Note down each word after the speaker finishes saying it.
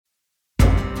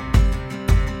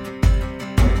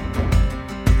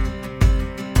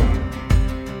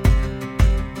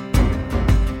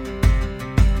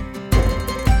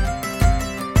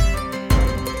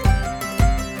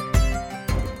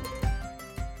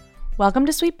Welcome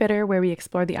to Sweet Bitter, where we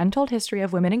explore the untold history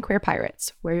of women and queer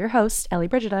pirates. We're your hosts, Ellie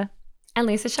Brigida. And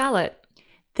Lisa Charlotte.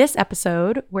 This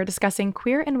episode, we're discussing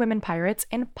queer and women pirates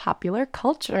in popular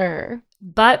culture.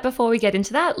 But before we get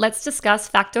into that, let's discuss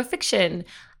fact or fiction.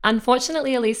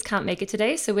 Unfortunately, Elise can't make it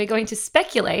today, so we're going to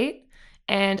speculate,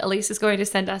 and Elise is going to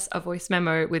send us a voice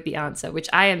memo with the answer, which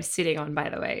I am sitting on, by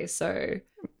the way, so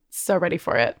ready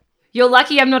for it. You're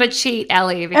lucky I'm not a cheat,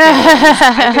 Ellie, because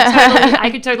I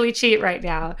could totally cheat right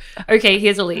now. Okay,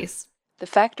 here's Elise. The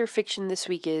fact or fiction this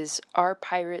week is, are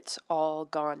pirates all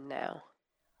gone now?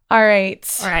 All right,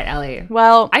 Ellie.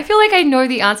 Well, I feel like I know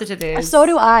the answer to this. So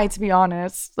do I, to be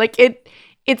honest. Like,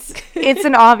 it's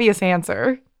an obvious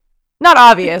answer. Not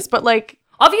obvious, but like...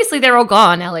 Obviously, they're all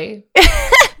gone, Ellie.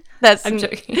 I'm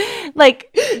joking.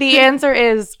 Like, the answer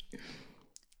is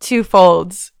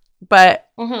twofold, but...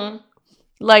 Mm-hmm.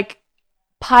 Like,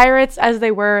 pirates as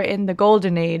they were in the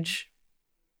Golden Age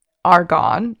are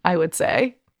gone, I would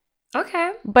say.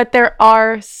 Okay. But there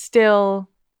are still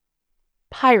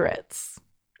pirates.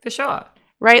 For sure.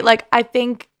 Right? Like, I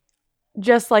think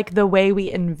just like the way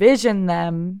we envision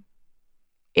them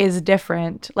is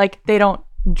different. Like, they don't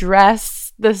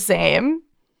dress the same,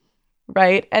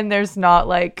 right? And there's not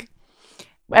like,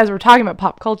 as we're talking about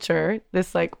pop culture,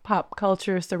 this like pop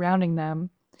culture surrounding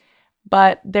them.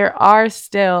 But there are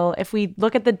still, if we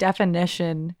look at the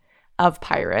definition of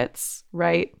pirates,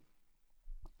 right,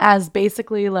 as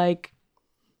basically like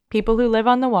people who live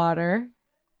on the water,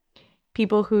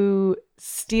 people who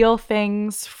steal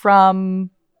things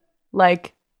from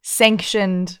like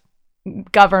sanctioned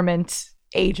government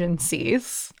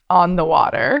agencies on the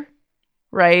water,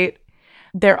 right?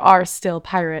 There are still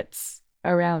pirates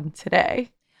around today.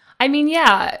 I mean,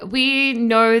 yeah, we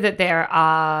know that there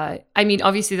are, I mean,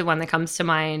 obviously the one that comes to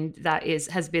mind that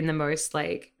has been the most,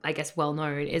 like, I guess,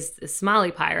 well-known is the Somali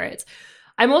pirates.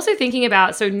 I'm also thinking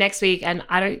about, so next week, and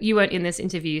you weren't in this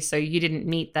interview, so you didn't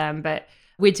meet them, but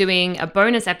we're doing a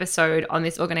bonus episode on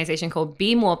this organization called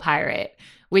Be More Pirate,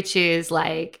 which is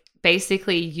like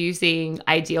basically using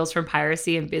ideals from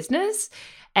piracy in business.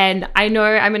 And I know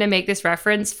I'm going to make this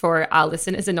reference for our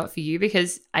listeners and not for you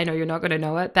because I know you're not going to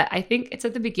know it, but I think it's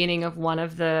at the beginning of one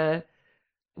of the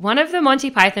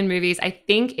Monty Python movies. I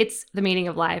think it's The Meaning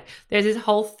of Life. There's this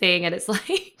whole thing and it's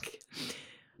like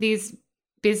these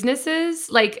businesses,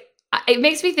 like it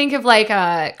makes me think of like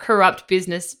corrupt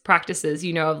business practices,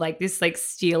 you know, of like this like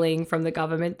stealing from the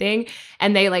government thing,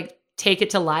 and they like take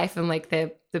it to life and like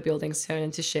the buildings turn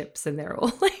into ships and they're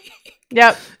all like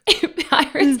Yep.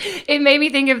 pirates. It made me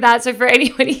think of that. So for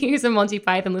anybody who's a Monty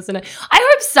Python listener, I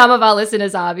hope some of our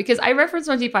listeners are, because I reference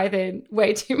Monty Python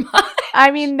way too much.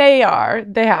 I mean, they are.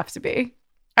 They have to be.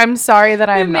 I'm sorry that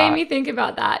I'm not. It made me think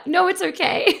about that. No, it's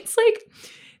okay. It's like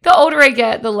the older I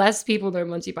get, the less people know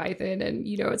Monty Python. And,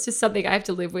 you know, it's just something I have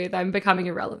to live with. I'm becoming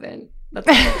irrelevant. That's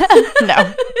all.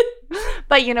 No.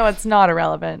 But you know what's not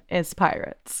irrelevant is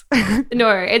pirates.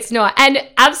 No, it's not. And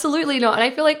absolutely not. And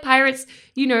I feel like pirates,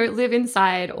 you know, live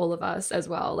inside all of us as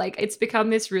well. Like it's become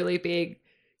this really big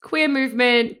queer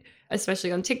movement,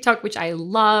 especially on TikTok, which I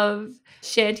love.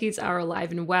 Shanties are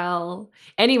alive and well.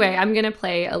 Anyway, I'm going to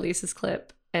play Elisa's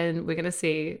clip and we're going to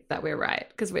see that we're right,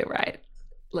 because we're right.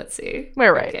 Let's see.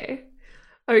 We're right.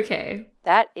 Okay.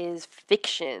 That is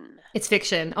fiction. It's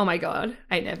fiction. Oh my God.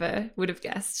 I never would have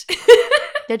guessed.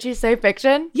 Did you say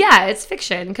fiction? Yeah, it's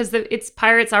fiction because it's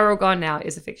Pirates Are All Gone Now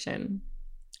is a fiction.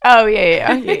 Oh,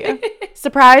 yeah.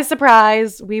 Surprise,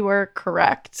 surprise. We were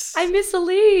correct. I miss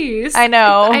Elise. I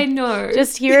know.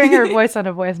 Just hearing her voice on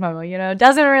a voice memo, you know,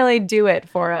 doesn't really do it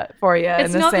for you in the same way.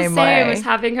 It's not the same as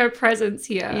having her presence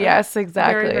here. Yes,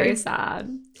 exactly. Very, very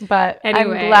sad. But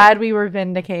anyway. I'm glad we were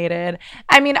vindicated.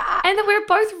 I mean, and that we're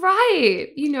both right,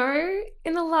 you know,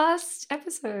 in the last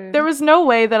episode. There was no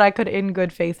way that I could, in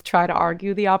good faith, try to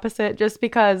argue the opposite, just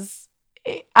because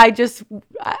I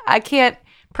can't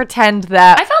pretend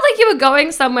that. I felt like you were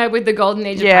going somewhere with the golden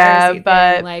age of piracy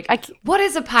but thing. Like, what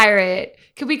is a pirate?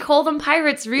 Could we call them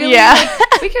pirates, really? Yeah.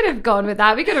 Like, we could have gone with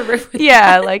that. We could have riffed with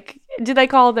that. Like, did they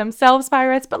call themselves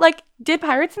pirates? But, like, did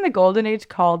pirates in the golden age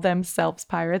call themselves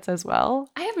pirates as well?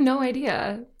 I have no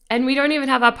idea. And we don't even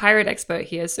have our pirate expert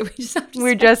here, so we just have to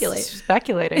We're speculate. Just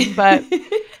speculating. But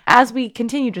as we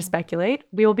continue to speculate,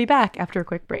 we will be back after a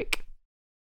quick break.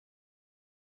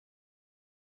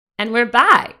 And we're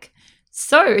back.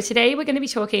 So today we're going to be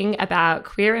talking about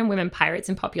queer and women pirates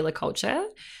in popular culture.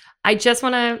 I just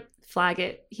want to flag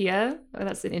it here. Oh,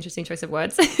 that's an interesting choice of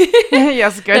words.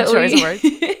 Yes, good choice of words.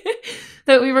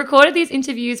 That we recorded these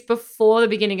interviews before the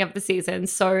beginning of the season.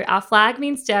 So our flag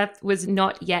means death was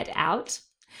not yet out.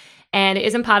 and it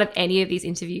isn't part of any of these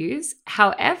interviews.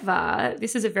 However,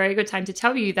 this is a very good time to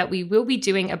tell you that we will be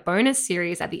doing a bonus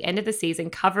series at the end of the season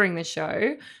covering the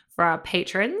show for our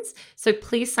patrons. So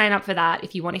please sign up for that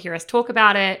if you want to hear us talk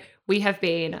about it. We have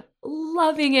been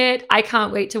loving it. I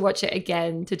can't wait to watch it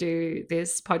again to do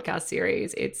this podcast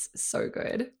series. It's so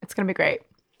good. It's going to be great.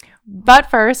 But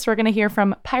first, we're going to hear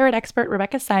from pirate expert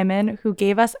Rebecca Simon, who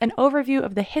gave us an overview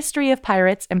of the history of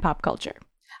pirates in pop culture.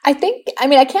 I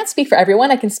can't speak for everyone.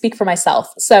 I can speak for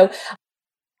myself. So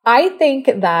I think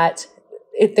that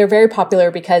they're very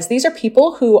popular because these are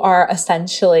people who are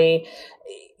essentially,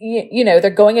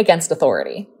 they're going against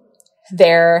authority.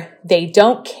 They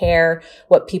don't care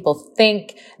what people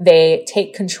think. They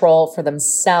take control for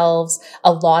themselves.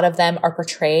 A lot of them are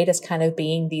portrayed as kind of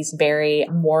being these very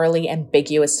morally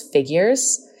ambiguous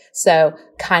figures. So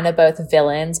kind of both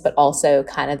villains, but also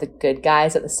kind of the good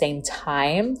guys at the same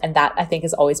time. And that I think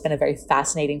has always been a very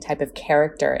fascinating type of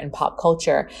character in pop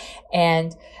culture.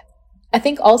 And I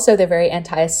think also they're very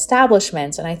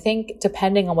anti-establishment. And I think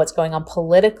depending on what's going on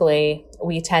politically,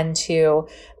 we tend to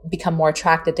become more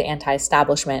attracted to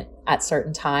anti-establishment at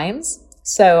certain times.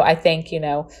 So I think,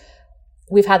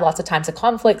 we've had lots of times of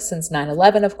conflict since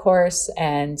 9/11, of course.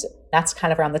 And that's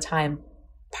kind of around the time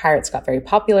pirates got very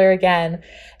popular again.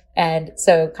 And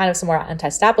so kind of some more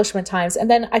anti-establishment times. And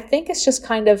then I think it's just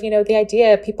kind of, the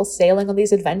idea of people sailing on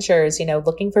these adventures,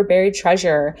 looking for buried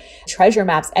treasure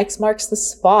maps. X marks the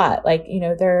spot. Like,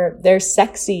 they're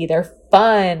sexy, they're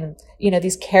fun,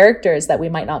 these characters that we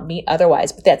might not meet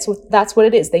otherwise. But that's what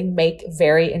it is. They make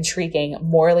very intriguing,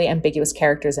 morally ambiguous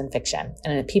characters in fiction.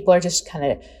 And people are just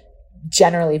kind of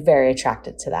generally very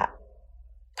attracted to that.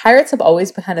 Pirates have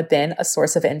always kind of been a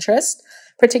source of interest,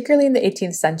 particularly in the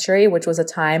 18th century, which was a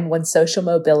time when social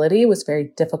mobility was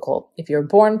very difficult. If you were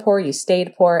born poor, you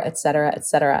stayed poor, et cetera, et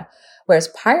cetera. Whereas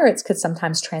pirates could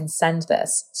sometimes transcend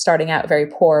this, starting out very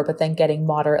poor, but then getting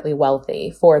moderately wealthy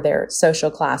for their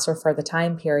social class or for the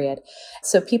time period.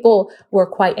 So people were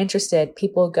quite interested.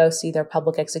 People go see their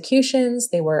public executions.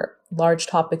 They were large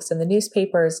topics in the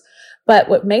newspapers. But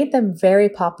what made them very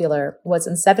popular was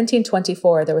in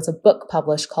 1724, there was a book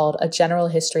published called A General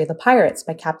History of the Pirates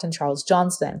by Captain Charles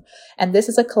Johnson. And this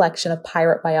is a collection of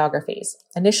pirate biographies,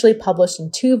 initially published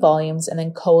in 2 volumes and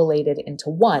then collated into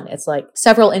one. It's like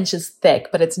several inches thick,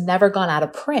 but it's never gone out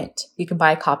of print. You can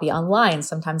buy a copy online,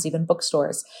 sometimes even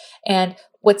bookstores. And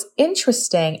what's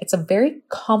interesting, it's a very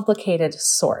complicated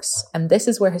source, and this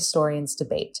is where historians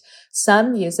debate.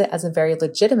 Some use it as a very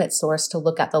legitimate source to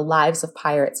look at the lives of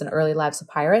pirates and early lives of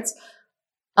pirates.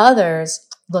 Others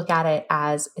look at it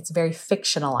as it's very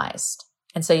fictionalized.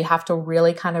 And so you have to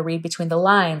really kind of read between the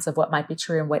lines of what might be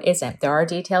true and what isn't. There are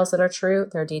details that are true.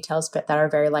 There are details that are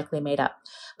very likely made up.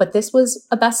 But this was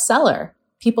a bestseller.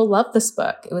 People loved this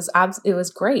book. It was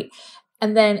great.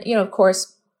 And then, of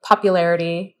course,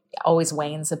 popularity always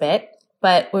wanes a bit.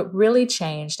 But what really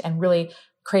changed and really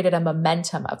created a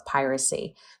momentum of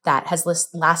piracy that has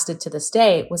lasted to this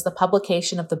day was the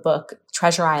publication of the book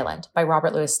Treasure Island by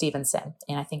Robert Louis Stevenson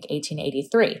in, I think,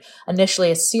 1883.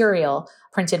 Initially a serial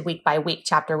printed week by week,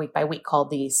 chapter week by week, called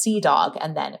The Sea Dog,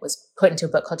 and then it was put into a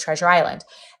book called Treasure Island.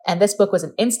 And this book was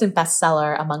an instant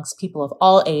bestseller amongst people of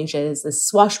all ages, this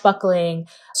swashbuckling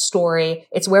story.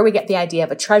 It's where we get the idea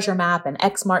of a treasure map, and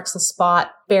X marks the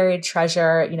spot, buried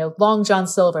treasure, Long John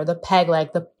Silver, the peg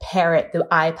leg, the parrot, the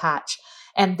eye patch.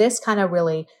 And this kind of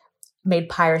really made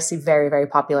piracy very, very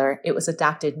popular. It was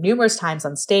adapted numerous times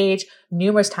on stage,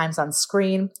 numerous times on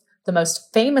screen. The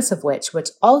most famous of which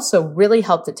also really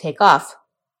helped it take off,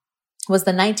 was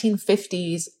the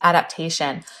 1950s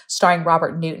adaptation starring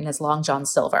Robert Newton as Long John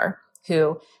Silver,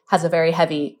 who has a very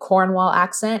heavy Cornwall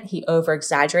accent. He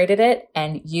over-exaggerated it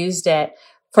and used it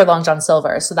for Long John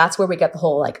Silver. So that's where we get the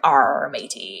whole like, "Arr,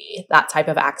 matey," that type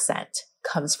of accent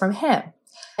comes from him.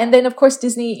 And then, of course,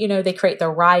 Disney, they create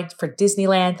their ride for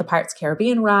Disneyland, the Pirates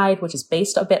Caribbean ride, which is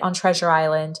based a bit on Treasure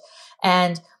Island.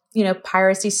 And,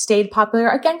 piracy stayed popular.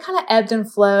 Again, kind of ebbed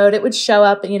and flowed. It would show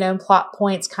up, in plot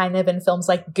points kind of in films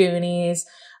like Goonies,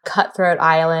 Cutthroat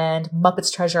Island,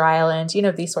 Muppets Treasure Island,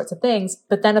 these sorts of things.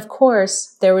 But then, of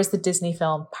course, there was the Disney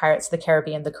film Pirates of the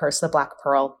Caribbean, The Curse of the Black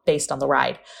Pearl, based on the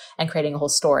ride and creating a whole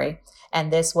story.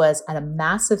 And this was a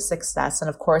massive success. And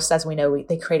of course, as we know,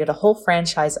 they created a whole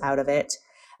franchise out of it.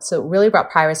 So it really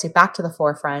brought piracy back to the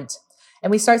forefront.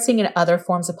 And we start seeing it in other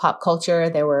forms of pop culture.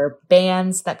 There were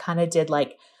bands that kind of did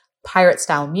like pirate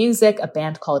style music. A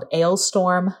band called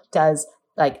Ailstorm does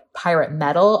like pirate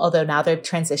metal, although now they've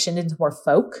transitioned into more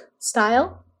folk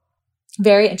style.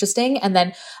 Very interesting. And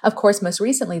then, of course, most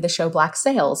recently, the show Black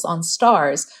Sails on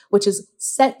Starz, which is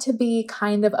set to be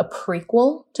kind of a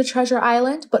prequel to Treasure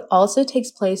Island, but also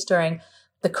takes place during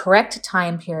the correct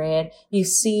time period. You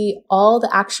see all the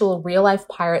actual real life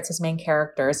pirates as main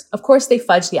characters. Of course, they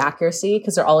fudge the accuracy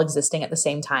because they're all existing at the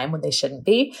same time when they shouldn't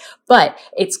be, but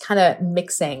it's kind of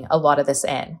mixing a lot of this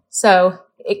in. So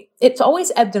it's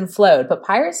always ebbed and flowed, but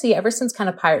piracy, ever since kind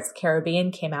of Pirates of the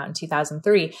Caribbean came out in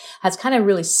 2003, has kind of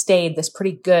really stayed this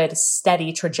pretty good,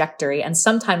 steady trajectory and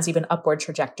sometimes even upward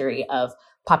trajectory of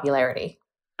popularity.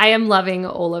 I am loving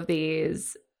all of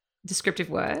these descriptive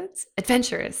words: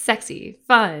 adventurous, sexy,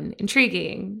 fun,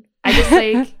 intriguing. I just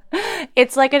like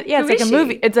it's like a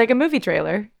movie. It's like a movie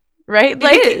trailer, right?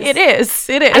 It is.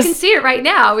 I can see it right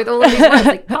now with all of these words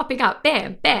like popping up.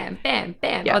 Bam, bam, bam,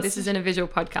 bam. Yes. Oh, this isn't a visual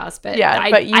podcast, but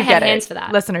but you I get have it. hands for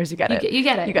that. Listeners, you get it. You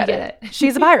get it. You get it.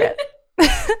 She's a pirate.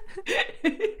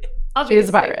 She is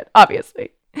a pirate,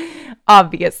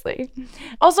 obviously.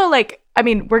 Also, like, I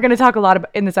mean, we're going to talk a lot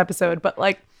about in this episode, but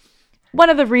like, one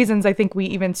of the reasons I think we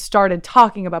even started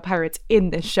talking about pirates in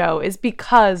this show is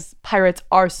because pirates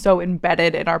are so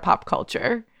embedded in our pop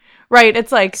culture, right?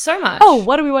 It's like, so much. Oh,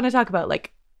 what do we want to talk about?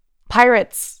 Like,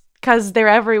 pirates, because they're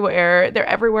everywhere. They're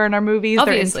everywhere in our movies.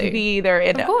 Obviously. They're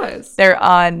in TV. Of course. They're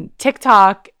on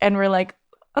TikTok. And we're like,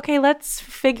 okay, let's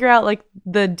figure out like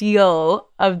the deal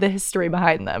of the history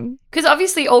behind them. Because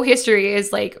obviously all history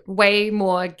is like way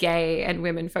more gay and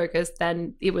women focused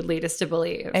than it would lead us to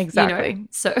believe. Exactly. You know?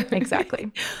 So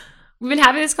Exactly. We've been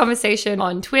having this conversation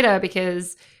on Twitter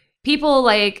because people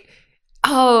like,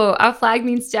 oh, Our Flag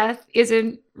Means Death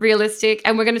isn't realistic.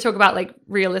 And we're going to talk about like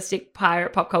realistic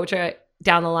pirate pop culture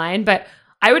down the line. But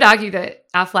I would argue that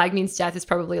Our Flag Means Death is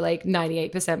probably like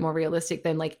 98% more realistic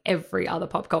than like every other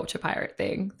pop culture pirate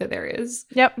thing that there is.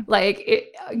 Yep.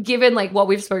 Like, given like what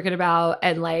we've spoken about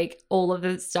and like all of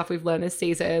the stuff we've learned this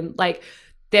season, like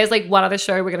there's like one other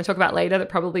show we're going to talk about later that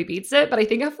probably beats it. But I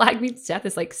think Our Flag Means Death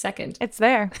is like second. It's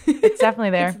there. It's definitely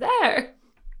there. It's there.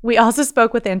 We also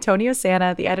spoke with Antonio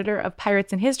Sana, the editor of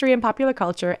Pirates in History and Popular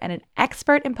Culture and an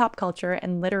expert in pop culture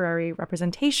and literary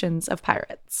representations of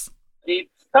pirates. It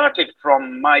started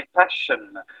from my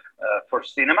passion for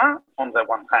cinema on the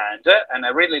one hand, and I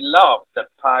really loved the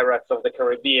Pirates of the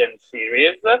Caribbean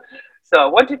series. So I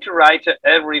wanted to write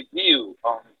a review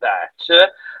on that.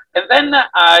 And then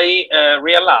I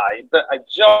realized that I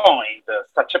joined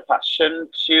such a passion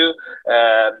to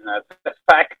the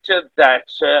fact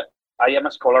that I am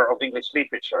a scholar of English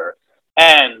literature.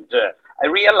 And I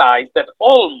realized that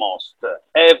almost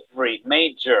every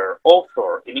major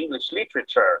author in English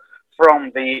literature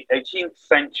from the 18th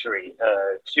century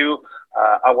to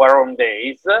our own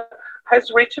days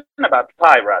has written about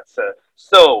pirates.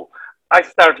 So I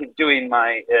started doing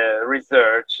my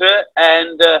research,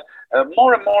 and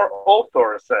more and more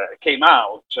authors came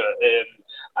out.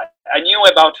 I knew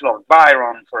about Lord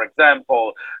Byron, for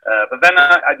example, but then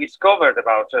I discovered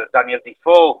about Daniel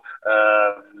Defoe,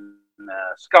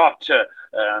 Scott,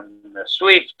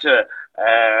 Swift,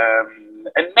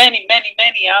 and many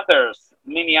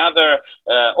other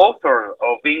authors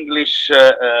of English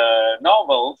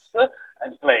novels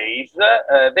and plays.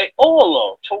 They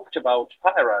all talked about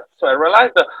pirates. So I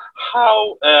realized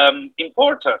how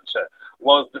important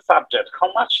was the subject,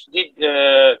 how much did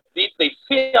they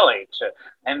feel it,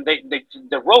 and they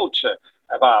wrote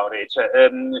about it.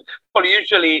 People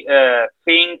usually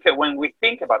think, when we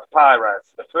think about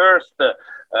pirates, the first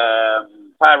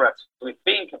pirates we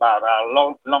think about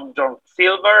are Long John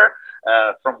Silver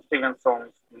from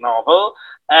Stevenson's novel,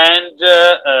 and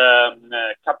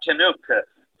Captain Hook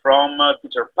from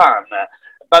Peter Pan.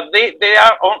 But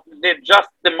they're just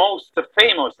the most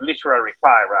famous literary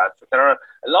pirates. There are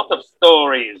a lot of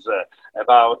stories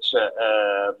about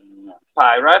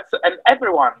pirates, and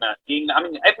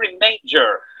every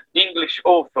major English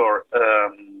author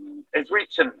has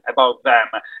written about them.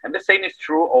 And the same is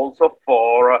true also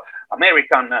for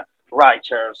American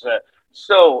writers.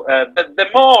 So the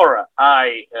more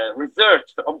I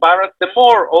researched on pirates, the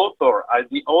more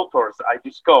the authors I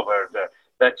discovered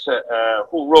that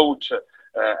who wrote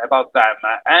about them,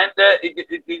 and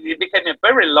it became a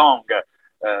very long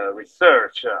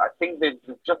research. I think that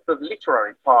just the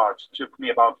literary part took me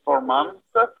about 4 months,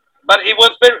 but it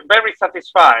was very, very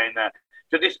satisfying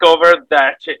to discover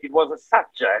that it was a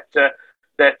subject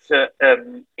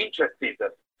that interested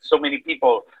so many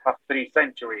people for 3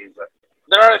 centuries.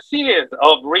 There are a series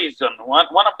of reasons.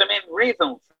 One of the main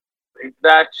reasons is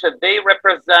that they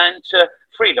represent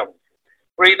freedom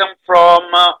from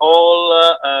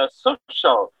all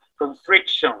social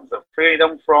constrictions,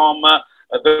 freedom from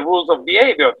the rules of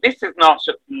behavior. This is not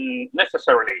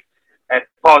necessarily a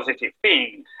positive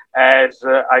thing, as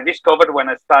I discovered when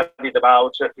I studied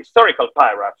about historical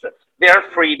pirates. Their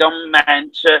freedom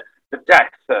meant the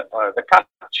death, the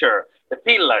capture, the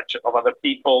pillage of other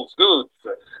people's goods.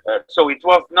 So it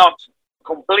was not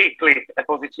completely a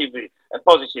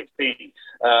positive thing.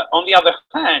 On the other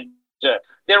hand,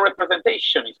 their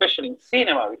representation, especially in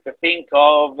cinema, if you think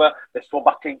of the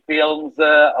swashbuckling films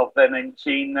of the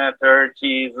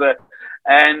 1930s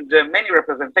and many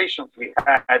representations we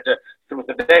had through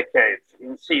the decades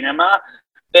in cinema,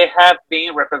 they have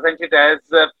been represented as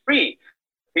free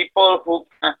people who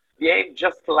behave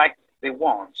just like they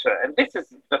want. And this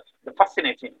is the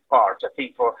fascinating part, I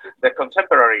think, for the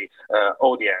contemporary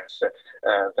audience.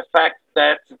 The fact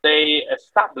that they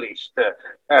established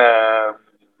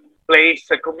place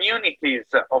communities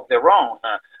of their own.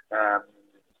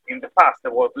 In the past,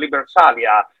 there was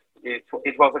Libertalia. It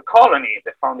was a colony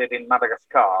they founded in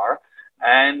Madagascar,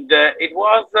 and it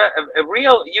was a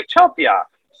real utopia,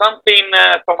 something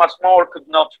Thomas More could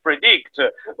not predict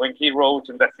when he wrote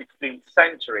in the 16th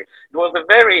century. It was a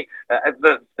very, as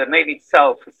the name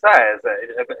itself says,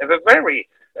 a very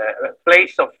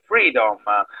place of freedom.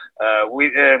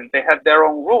 They had their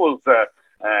own rules.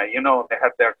 They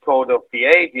had their code of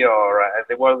behavior.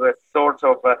 There was a sort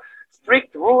of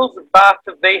strict rules, but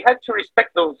they had to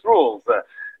respect those rules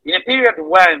in a period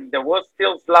when there was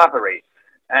still slavery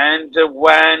and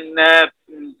when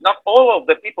not all of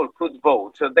the people could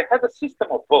vote. They had a system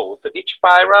of vote. Each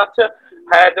pirate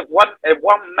had one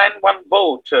man, one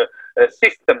vote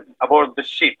system aboard the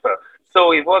ship.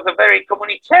 So it was a very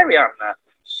communitarian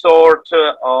sort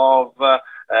of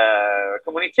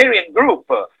communitarian group.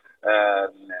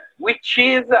 Which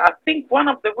is, I think, one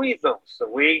of the reasons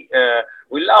we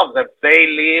love them. They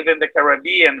live in the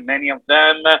Caribbean. Many of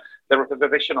them, the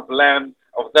representation of them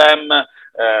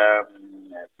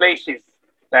places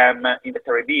them in the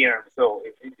Caribbean. So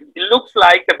it looks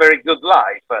like a very good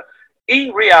life.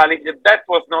 In reality, that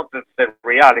was not the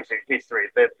reality in history.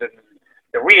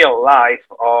 The real life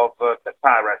of the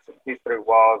pirates in history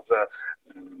was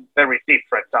very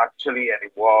different, actually, and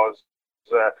it was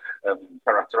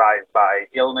characterized by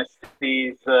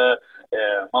illnesses,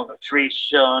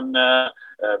 malnutrition,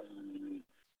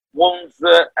 wounds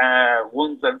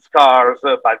and scars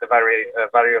by the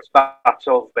various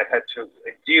battles they had to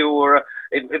endure.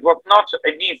 It was not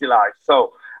an easy life.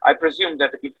 So I presume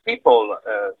that if people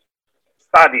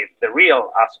studied the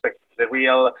real aspect, the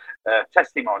real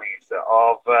testimonies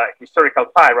of historical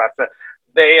pirates,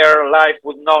 their life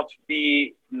would not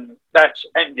be that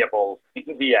enviable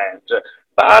in the end.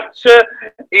 But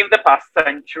in the past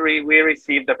century, we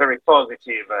received a very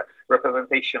positive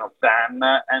representation of them,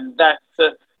 and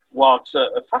that's what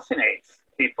fascinates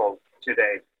people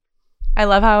today. I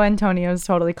love how Antonio's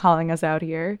totally calling us out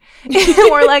here.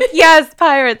 We're like, yes,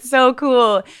 pirates, so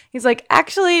cool. He's like,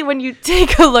 actually, when you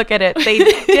take a look at it, they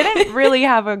didn't really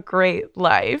have a great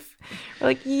life. We're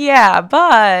like, yeah,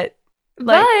 but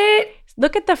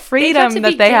look at the freedom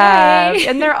that they have,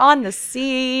 and they're on the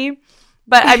sea.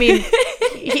 But I mean,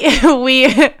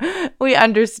 we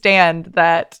understand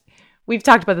that we've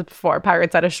talked about this before.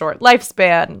 Pirates had a short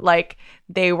lifespan. Like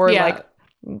they were like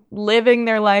living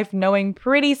their life, knowing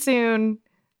pretty soon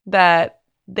that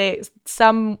they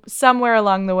somewhere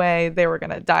along the way they were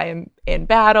gonna die in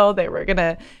battle. They were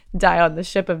gonna die on the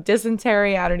ship of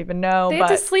dysentery. I don't even know. They had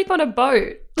to sleep on a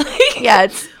boat. Yeah,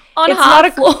 it's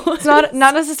it's not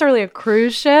necessarily a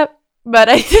cruise ship, but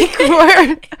I think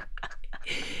we're.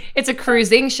 It's a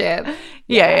cruising ship.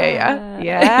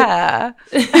 Yeah.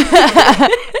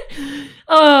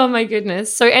 Oh my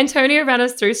goodness. So Antonio ran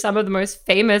us through some of the most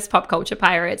famous pop culture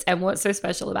pirates and what's so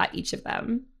special about each of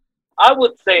them. I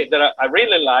would say that I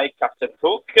really like Captain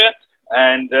Hook,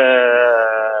 and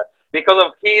because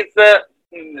of his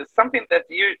something that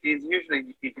is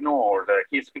usually ignored,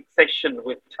 his fixation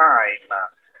with time,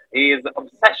 his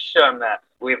obsession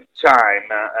with time.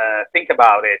 Think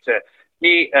about it.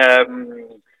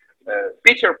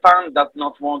 Peter Pan does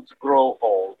not want to grow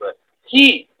old.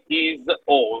 He is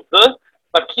old,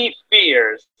 but he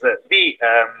fears the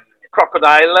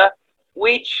crocodile,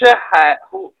 which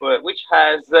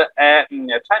has a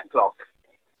time clock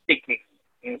ticking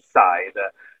inside.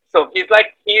 So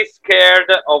he's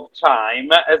scared of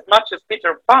time as much as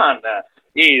Peter Pan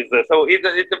is. So it's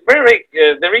a very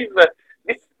there is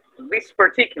this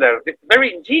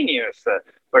very ingenious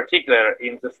particular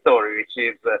in the story, which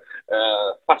is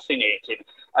fascinating.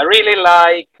 I really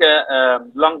like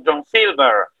Long John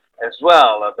Silver as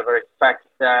well. The very fact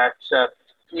that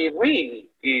he really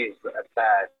is a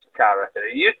bad character.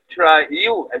 You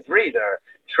as reader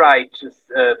try to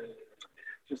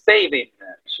save him,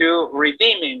 to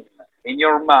redeem him in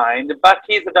your mind, but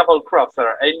he's a double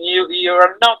crosser, and you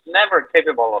are never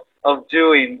capable of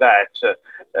doing that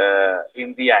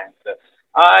in the end.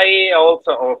 I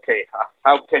also, okay,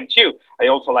 how can you? I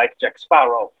also like Jack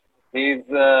Sparrow. He's,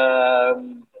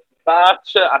 but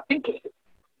I think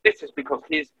this is because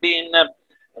he's been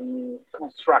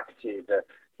constructed,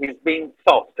 he's been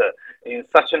thought in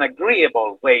such an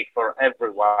agreeable way for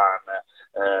everyone.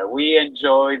 We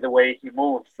enjoy the way he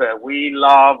moves. We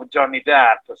love Johnny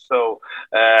Depp, so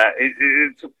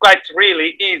it's quite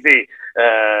really easy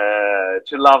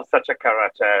to love such a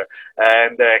character.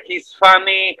 And he's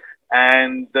funny,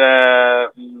 and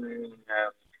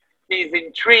he's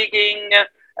intriguing,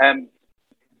 and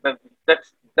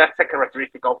that's a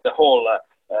characteristic of the whole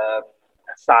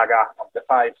saga of the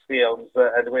 5 films,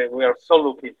 and we are so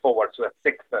looking forward to a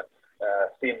sixth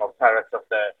film of Pirates of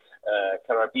the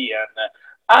Caribbean.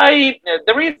 I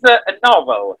There is a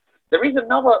novel. There is a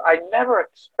novel I never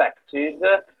expected,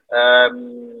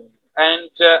 and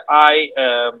I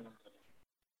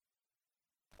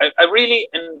really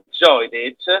enjoyed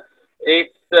it.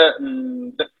 It's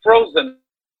the Frozen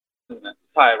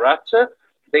Pirate,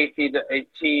 dated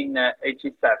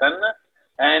 1887,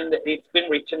 and it's been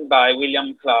written by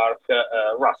William Clark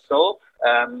Russell.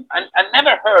 And I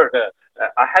never heard,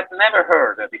 I had never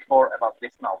heard before about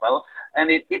this novel, and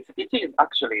it is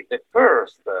actually the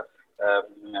first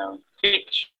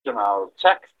fictional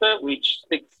text which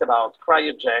speaks about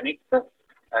cryogenics,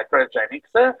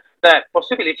 the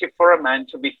possibility for a man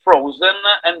to be frozen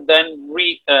and then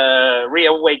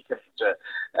reawakened.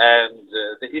 And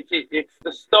it's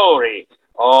the story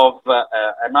of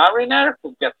a mariner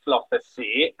who gets lost at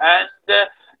sea and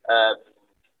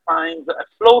finds a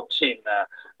floating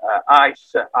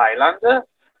ice island,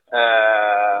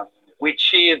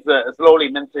 which is slowly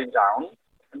melting down.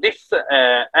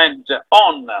 And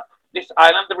on this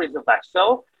island there is a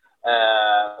vessel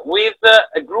with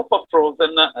a group of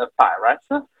frozen pirates.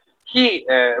 He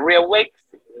reawakens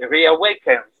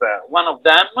one of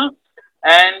them,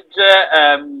 and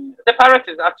the pirate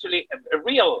is actually a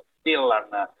real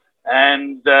villain,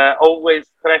 and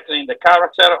always threatening the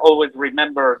character, always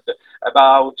remembered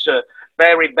about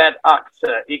very bad acts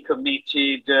he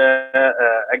committed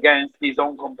against his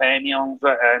own companions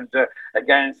and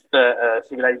against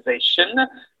civilization.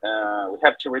 We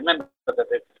have to remember that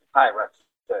the pirates,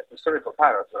 historical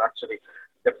pirates, were actually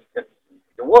the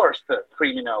worst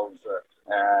criminals.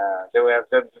 They were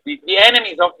the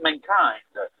enemies of mankind.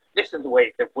 This is the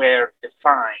way they were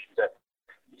defined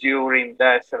during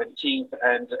the 17th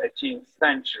and 18th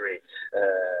century.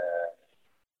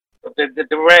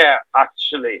 They were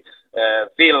actually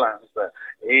villains.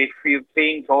 If you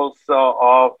think also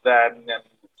of the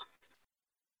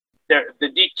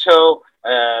Ditto,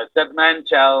 Dead Man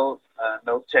Tell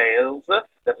No Tales,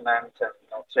 Dead Man Tell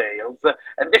No Tales,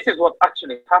 and this is what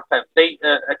actually happened. They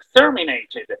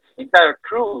exterminated entire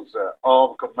crews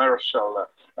of commercial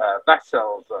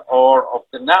vessels or of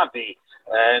the navy,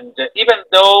 and even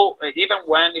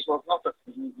when it was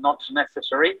not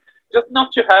necessary, just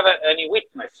not to have any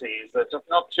witnesses, just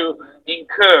not to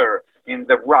incur in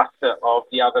the wrath of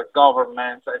the other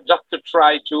governments, and just to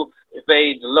try to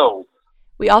evade law.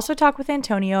 We also talk with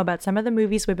Antonio about some of the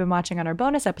movies we've been watching on our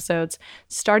bonus episodes,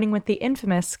 starting with the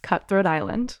infamous Cutthroat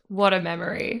Island. What a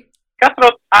memory.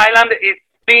 Cutthroat Island is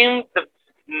been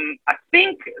I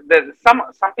think that some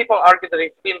people argue that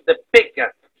it's been the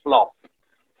biggest flop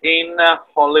in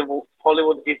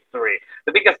Hollywood history,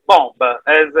 the biggest bomb,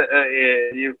 as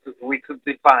we could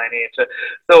define it.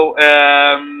 So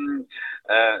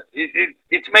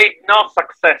it made no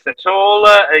success at all.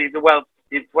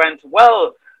 It went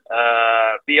well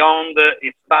beyond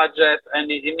its budget,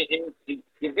 and it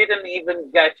didn't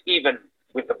even get even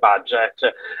with the budget.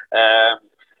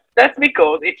 That's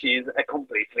because it is a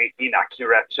completely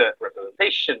inaccurate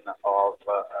representation of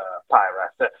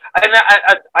pirates. And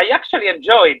I actually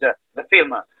enjoyed the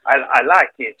film. I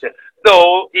liked it,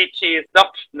 though it is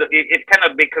not. It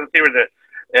cannot be considered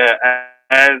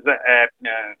as a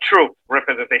true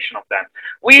representation of them.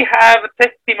 We have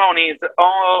testimonies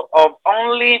of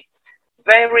only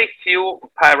very few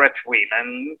pirate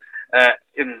women.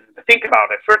 Think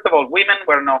about it. First of all, women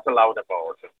were not allowed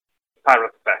aboard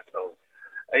pirate vessels.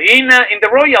 In the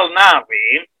Royal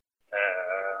Navy,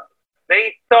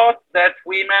 they thought that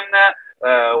women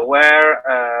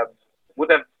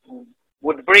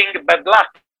would bring bad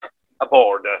luck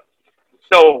aboard.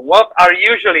 So what are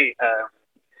usually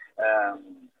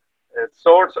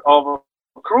sorts of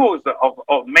crews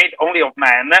of made only of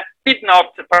men did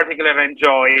not particularly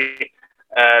enjoy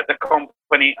the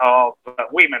company of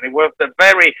women. It was a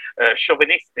very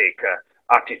chauvinistic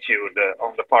attitude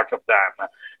on the part of them.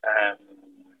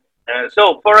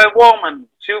 So for a woman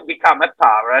to become a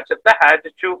pirate, they had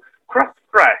to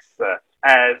cross-dress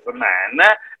as a man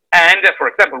And for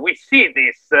example, we see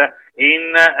this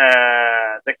in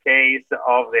the case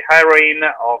of the heroine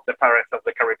of the Pirates of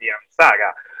the Caribbean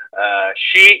saga.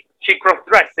 She cross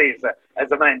dresses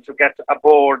as a man to get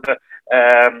aboard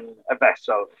a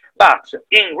vessel, but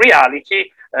in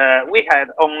reality, we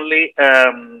had only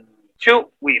two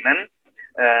women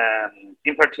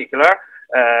in particular.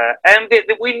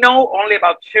 We know only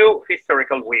about two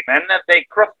historical women. They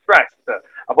cross-dressed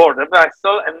aboard the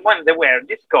vessel, and when they were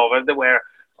discovered, they were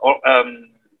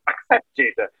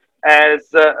accepted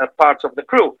as a part of the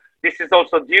crew. This is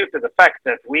also due to the fact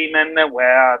that women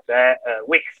were the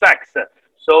weak sex,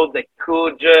 so they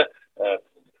could.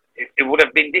 It would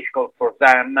have been difficult for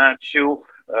them to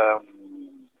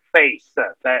face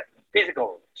the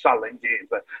physical challenges,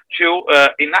 to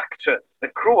enact the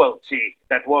cruelty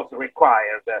that was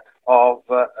required of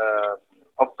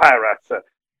pirates.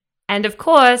 And of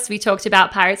course, we talked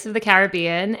about Pirates of the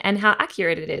Caribbean and how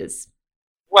accurate it is.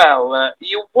 Well,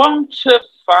 you won't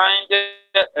find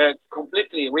a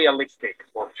completely realistic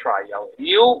portrayal.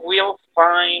 You will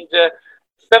find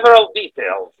several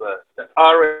details that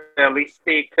are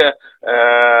realistic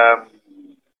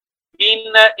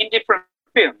in different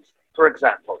films. For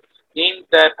example, in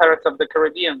the Pirates of the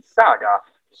Caribbean saga,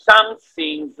 some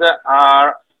scenes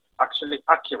are actually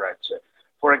accurate.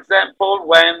 For example,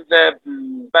 when the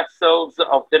vessels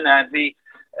of the Navy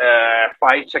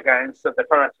fight against the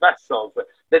pirate vessels,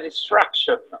 the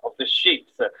destruction of the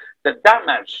ships, the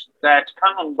damage that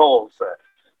cannonballs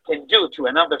can do to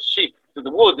another ship, to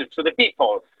the wood, to the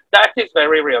people, that is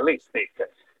very realistic.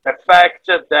 The fact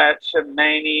that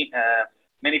many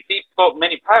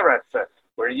pirates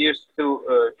were used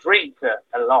to drink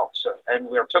a lot, and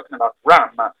we're talking about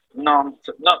rum, not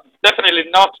definitely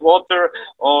not water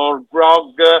or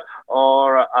grog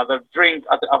or other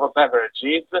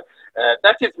beverages.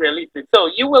 That is realistic. So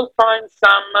you will find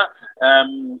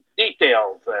some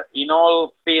details in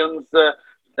all films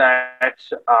that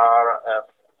are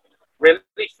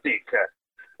realistic.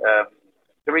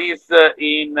 There is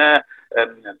in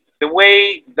the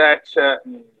way that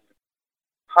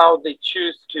how they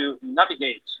choose to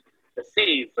navigate the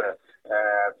seas,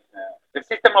 the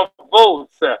system of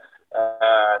boats,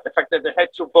 the fact that they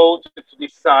had to vote to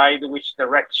decide which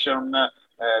direction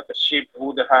the ship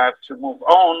would have to move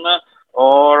on,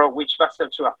 or which vessel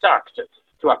to attack.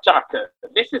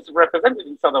 This is represented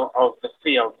in some of the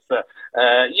films.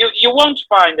 You won't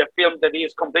find a film that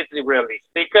is completely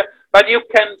realistic, but you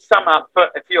can sum up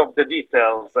a few of the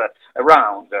details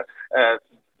around.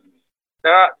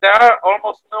 There are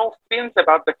almost no films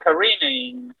about the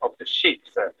careening of the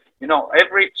ships.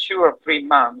 Every 2 or 3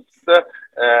 months,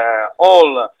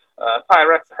 all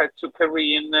pirates had to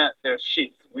careen their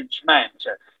ships, which meant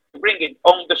to bring it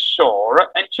on the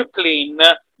shore and to clean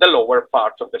the lower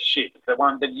part of the ship, the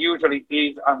one that usually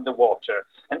is underwater.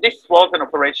 And this was an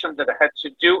operation that I had to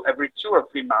do every 2 or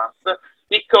 3 months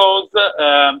because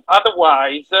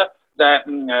otherwise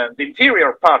the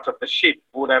interior part of the ship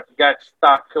would have got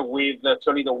stuck with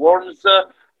Toledo worms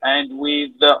and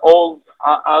with old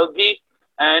algae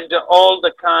and all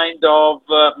the kind of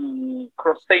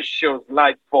crustaceous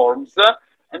life forms,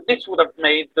 and this would have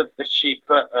made the ship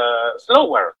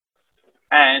slower.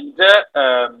 And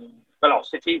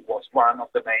velocity was one of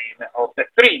the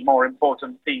 3 more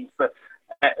important things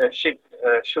a ship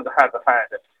should have had,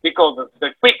 because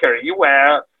the quicker you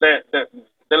were,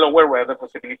 the lower were the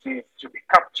possibilities to be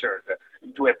captured,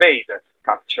 to evade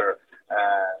capture.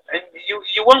 And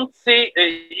you won't see,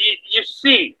 you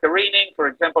see careening, for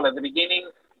example, at the beginning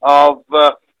of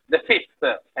the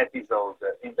 5th episode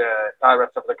in the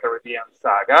Pirates of the Caribbean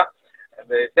saga.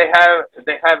 They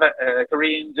have a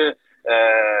careened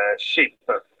ship.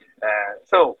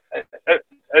 So,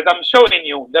 as I'm showing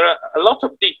you, there are a lot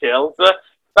of details,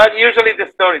 but usually the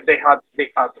story, they had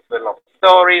the love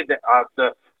story, they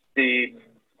had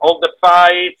all the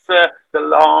fights, the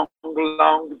long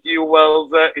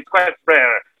duels. It's quite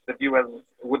rare the duels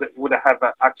would have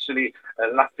actually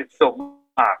lasted so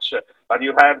much. But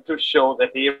you have to show the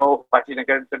hero fighting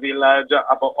against the village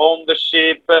on the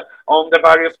ship, on the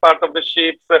various parts of the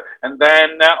ships, and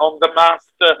then on the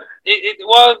mast. It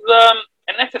was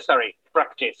a necessary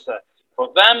practice for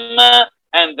them,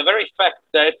 and the very fact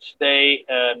that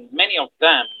many of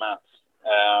them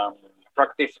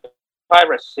practice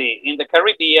piracy in the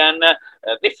Caribbean,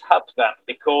 this helped them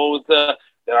because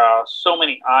there are so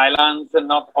many islands, and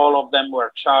not all of them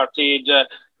were charted.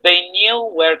 They knew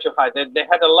where to hide. They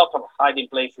had a lot of hiding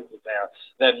places there.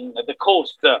 The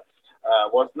coast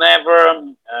was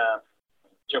never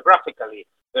geographically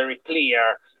very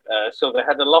clear, so they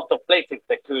had a lot of places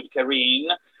they could careen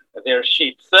their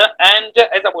ships. And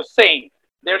as I was saying,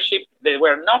 their ship, they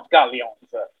were not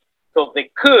galleons, so they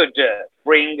could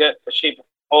bring the ship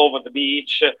over the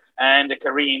beach and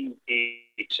careen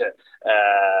it.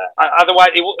 Otherwise,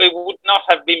 it would not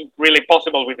have been really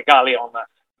possible with the galleon.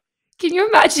 Can you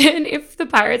imagine if the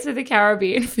Pirates of the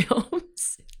Caribbean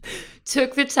films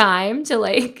took the time to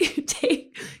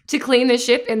to clean the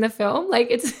ship in the film? Like,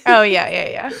 it's Oh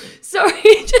yeah. sorry,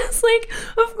 just like,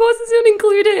 of course it's not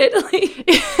included. Like,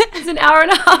 it's an hour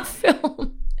and a half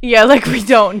film. Yeah, like we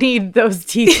don't need those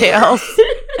details.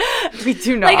 We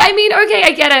do not. Like, I mean, okay,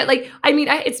 I get it. Like, I mean,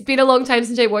 it's been a long time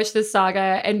since I watched this saga,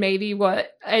 and maybe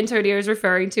what Antonio is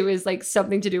referring to is like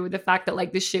something to do with the fact that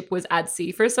like the ship was at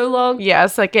sea for so long.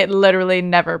 Yes, like it literally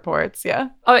never ports, yeah.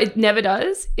 Oh, it never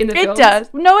does in the It films? does.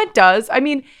 No, it does. I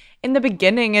mean, in the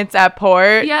beginning it's at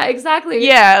port. Yeah, exactly.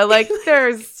 Yeah, like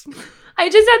there's I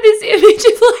just had this image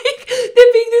of like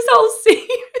there being this whole scene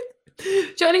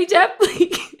with Johnny Depp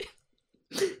like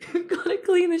I've got to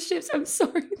clean the ships. I'm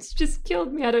sorry, it's just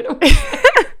killed me. I don't know.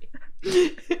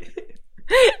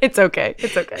 It's okay.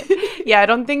 It's okay. Yeah, I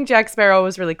don't think Jack Sparrow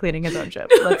was really cleaning his own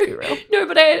ship. Let's be real. No,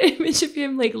 but I had an image of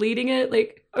him like leading it.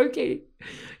 Like, okay,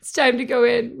 it's time to go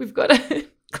in. We've got to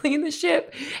clean the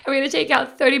ship, and we're going to take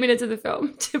out 30 minutes of the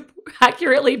film to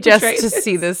accurately portray Just to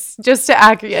see this, just to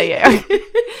accurate. Yeah.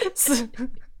 So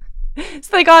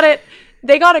they got it.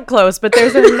 They got it close, but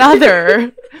there's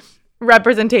another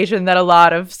representation that a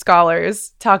lot of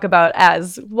scholars talk about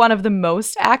as one of the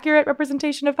most accurate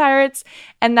representation of pirates,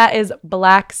 and that is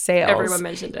black sails. Everyone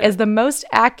mentioned it. Is the most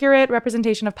accurate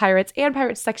representation of pirates and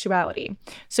pirate sexuality.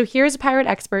 So here's pirate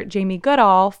expert Jamie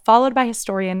Goodall, followed by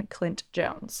historian Clint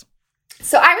Jones.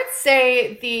 So I would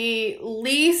say the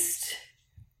least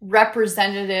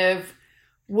representative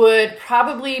would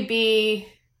probably be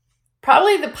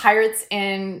the pirates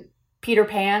in Peter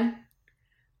Pan.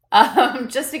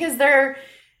 Just because they're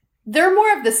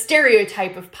more of the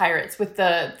stereotype of pirates with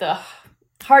the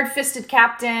hard-fisted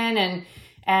captain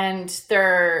and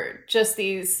they're just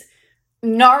these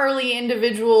gnarly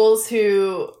individuals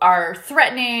who are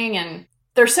threatening and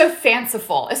they're so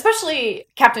fanciful, especially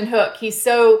Captain Hook. He's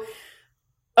so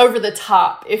over the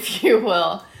top, if you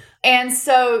will. And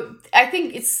so I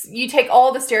think you take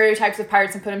all the stereotypes of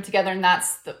pirates and put them together, and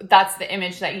that's the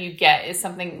image that you get is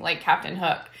something like Captain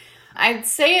Hook. I'd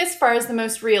say as far as the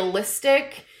most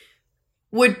realistic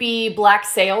would be Black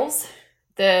Sails,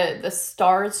 the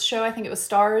Stars show. I think it was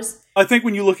Stars. I think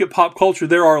when you look at pop culture,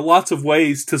 there are lots of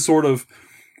ways to sort of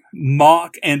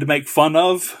mock and make fun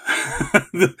of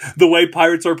the way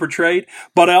pirates are portrayed.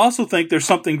 But I also think there's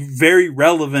something very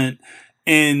relevant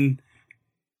in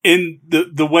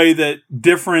the way that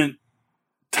different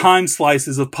time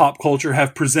slices of pop culture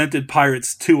have presented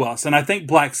pirates to us. And I think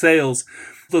Black Sails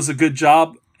does a good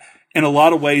job in a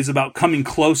lot of ways about coming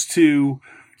close to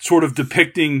sort of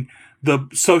depicting the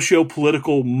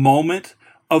socio-political moment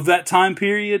of that time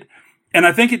period. And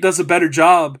I think it does a better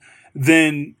job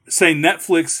than, say,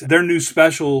 Netflix, their new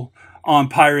special on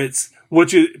pirates,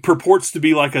 which it purports to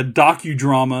be like a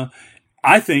docudrama,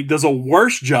 I think does a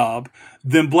worse job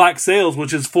than Black Sails,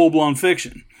 which is full-blown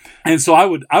fiction. And so I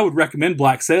would recommend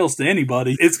Black Sails to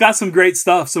anybody. It's got some great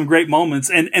stuff, some great moments,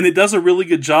 and it does a really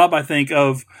good job, I think,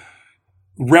 of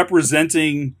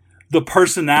representing the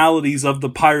personalities of the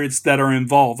pirates that are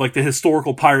involved, like the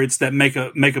historical pirates that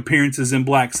make appearances in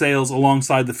Black Sails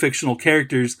alongside the fictional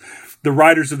characters. The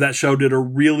writers of that show did a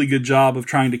really good job of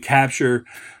trying to capture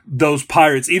those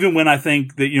pirates, even when I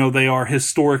think that, they are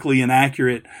historically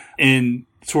inaccurate in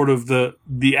sort of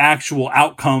the actual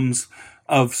outcomes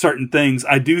of certain things.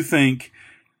 I do think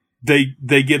they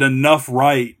get enough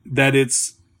right that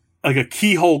it's like a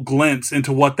keyhole glimpse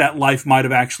into what that life might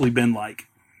have actually been like.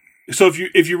 So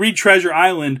if you read Treasure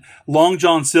Island, Long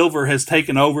John Silver has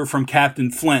taken over from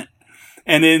Captain Flint.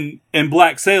 And in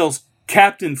Black Sails,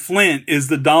 Captain Flint is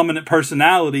the dominant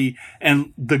personality,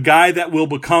 and the guy that will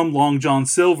become Long John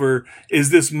Silver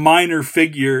is this minor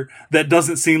figure that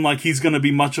doesn't seem like he's going to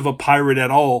be much of a pirate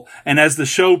at all. And as the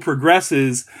show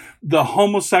progresses, the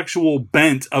homosexual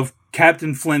bent of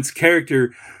Captain Flint's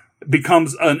character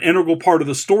becomes an integral part of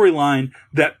the storyline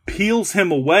that peels him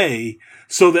away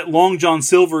so that Long John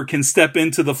Silver can step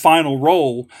into the final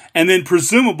role. And then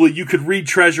presumably you could read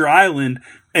Treasure Island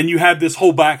and you have this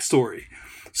whole backstory.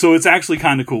 So it's actually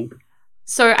kind of cool.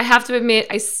 So I have to admit,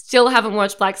 I still haven't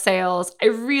watched Black Sails. I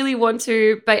really want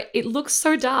to, but it looks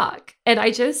so dark. And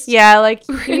I just... Yeah, like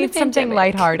you in a need something pandemic.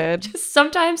 lighthearted. Just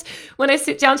sometimes when I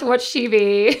sit down to watch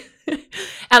TV and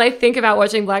I think about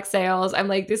watching Black Sails, I'm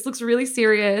like, this looks really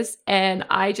serious and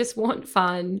I just want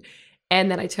fun. And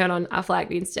then I turn on Our Flag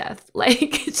Means Death.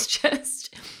 Like, it's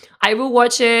just... I will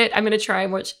watch it. I'm going to try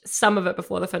and watch some of it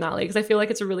before the finale because I feel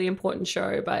like it's a really important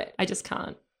show, but I just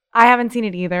can't. I haven't seen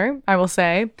it either, I will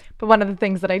say. But one of the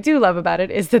things that I do love about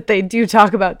it is that they do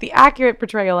talk about the accurate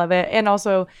portrayal of it and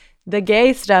also the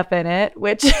gay stuff in it,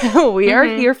 which we are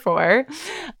here for.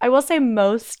 I will say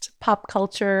most pop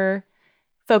culture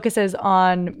focuses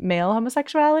on male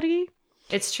homosexuality.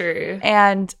 It's true.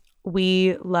 And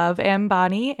we love Anne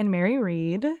Bonny and Mary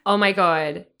Read. Oh my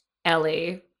God,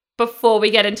 Ellie. Before we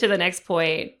get into the next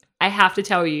point, I have to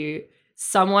tell you,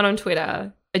 someone on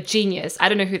Twitter, a genius, I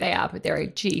don't know who they are, but they're a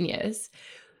genius,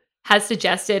 has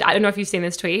suggested, I don't know if you've seen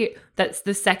this tweet, that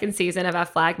the second season of Our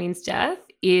Flag Means Death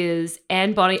is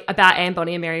about Anne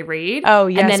Bonny and Mary Read. Oh,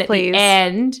 yes, and then please. At the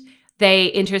end, they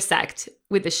intersect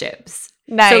with the ships.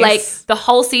 Nice. So, like, the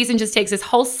whole season just takes this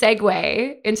whole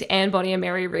segue into Anne Bonny and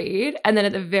Mary Read. And then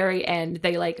at the very end,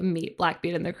 they, like, meet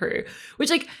Blackbeard and the crew. Which,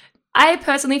 like, I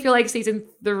personally feel like season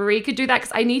 3 could do that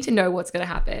because I need to know what's going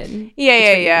to happen.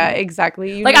 Yeah,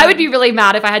 exactly. I would be really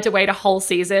mad if I had to wait a whole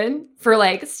season for,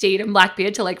 like, Steed and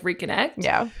Blackbeard to, like, reconnect.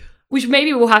 Yeah. Which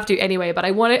maybe we'll have to anyway, but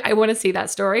I want to see that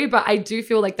story. But I do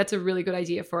feel like that's a really good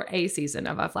idea for a season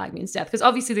of Our Flag Means Death because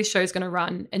obviously this show is going to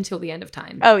run until the end of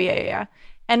time. Oh, yeah.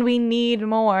 And we need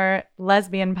more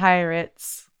lesbian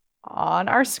pirates on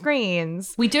our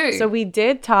screens. We do. So we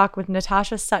did talk with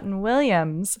Natasha Sutton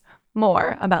Williams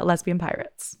more about lesbian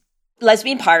pirates.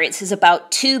 Lesbian Pirates is about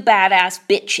two badass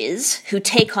bitches who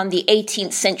take on the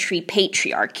 18th century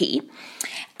patriarchy.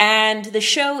 And the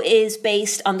show is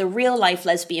based on the real-life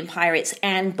lesbian pirates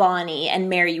Anne Bonny and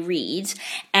Mary Read,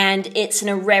 and it's an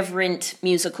irreverent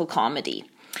musical comedy.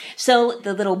 So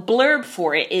the little blurb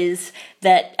for it is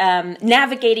that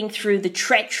navigating through the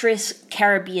treacherous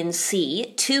Caribbean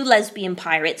Sea, two lesbian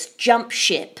pirates jump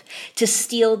ship to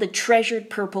steal the treasured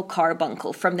purple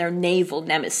carbuncle from their naval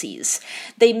nemeses.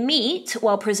 They meet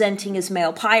while presenting as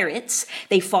male pirates,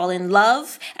 they fall in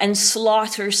love, and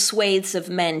slaughter swathes of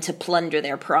men to plunder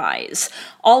their prize.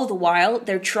 All the while,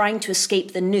 they're trying to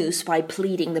escape the noose by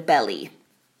pleading the belly.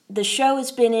 The show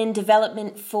has been in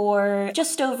development for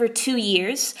just over 2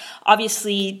 years.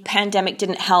 Obviously, pandemic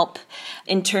didn't help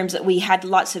in terms that we had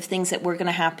lots of things that were going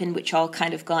to happen, which all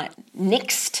kind of got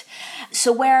nixed.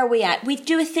 So where are we at? We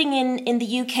do a thing in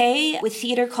the UK with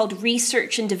theatre called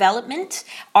Research and Development,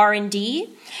 R&D.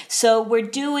 So we're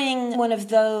doing one of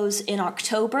those in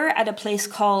October at a place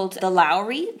called The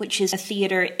Lowry, which is a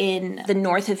theatre in the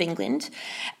north of England.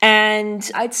 And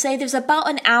I'd say there's about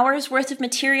an hour's worth of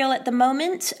material at the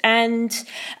moment. And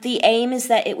the aim is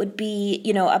that it would be,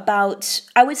 about,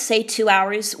 I would say 2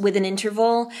 hours with an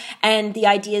interval. And the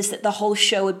idea is that the whole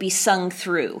show would be sung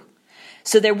through.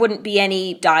 So there wouldn't be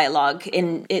any dialogue,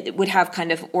 and it would have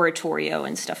kind of oratorio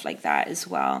and stuff like that as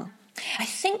well. I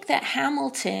think that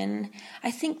Hamilton,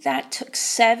 that took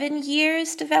 7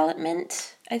 years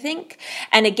development,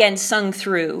 and again, sung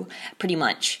through pretty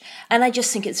much. And I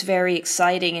just think it's very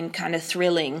exciting and kind of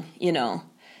thrilling,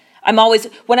 I'm always,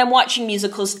 when I'm watching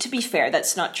musicals, to be fair,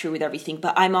 that's not true with everything,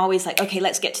 but I'm always like, okay,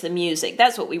 let's get to the music.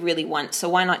 That's what we really want, so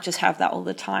why not just have that all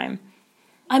the time?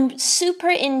 I'm super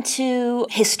into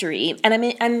history, and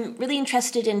I'm really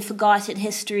interested in forgotten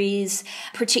histories,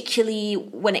 particularly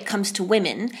when it comes to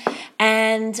women.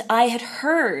 And I had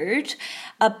heard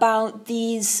about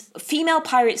these female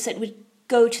pirates that would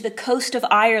go to the coast of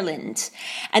Ireland,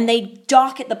 and they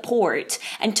dock at the port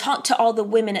and talk to all the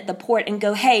women at the port and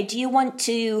go, hey, do you want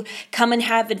to come and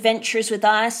have adventures with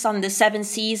us on the seven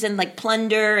seas and like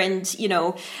plunder and,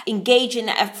 engage in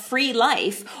a free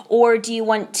life? Or do you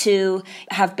want to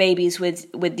have babies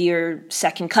with your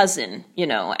second cousin,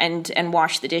 and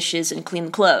wash the dishes and clean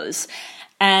the clothes?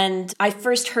 And I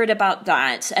first heard about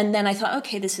that, and then I thought,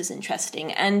 okay, this is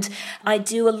interesting. And I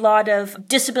do a lot of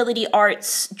disability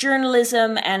arts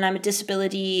journalism, and I'm a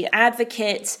disability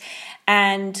advocate,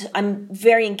 and I'm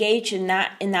very engaged in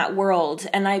that world.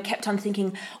 And I kept on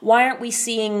thinking, why aren't we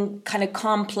seeing kind of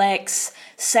complex,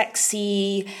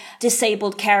 sexy,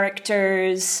 disabled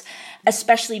characters?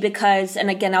 Especially because, and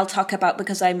again, I'll talk about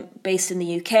because I'm based in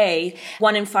the UK,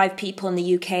 1 in 5 people in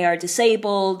the UK are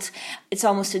disabled. It's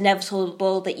almost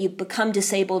inevitable that you become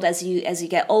disabled as you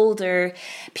get older.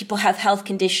 People have health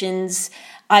conditions.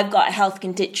 I've got a health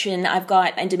condition. I've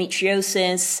got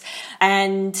endometriosis.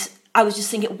 And I was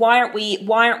just thinking, why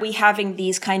aren't we having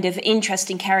these kind of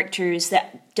interesting characters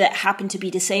that happen to be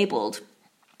disabled?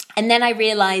 And then I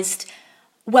realized,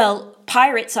 well,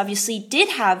 pirates obviously did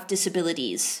have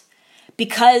disabilities.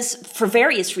 Because for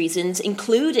various reasons,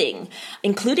 including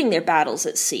their battles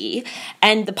at sea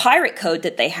and the pirate code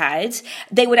that they had,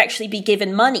 they would actually be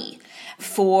given money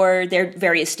for their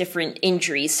various different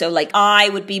injuries. So like eye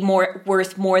would be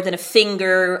worth more than a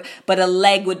finger, but a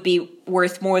leg would be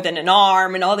worth more than an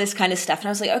arm and all this kind of stuff. And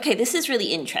I was like, okay, this is really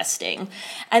interesting.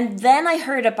 And then I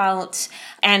heard about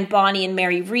Anne Bonny and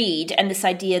Mary Read and this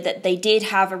idea that they did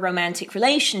have a romantic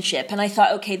relationship. And I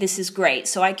thought, okay, this is great.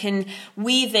 So I can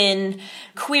weave in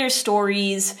queer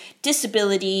stories,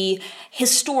 disability,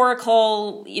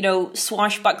 historical,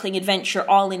 swashbuckling adventure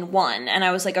all in one. And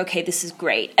I was like, okay, this is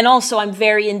great. And also I'm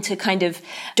very into kind of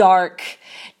dark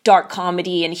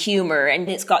comedy and humor, and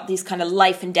it's got these kind of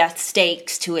life and death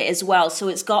stakes to it as well. So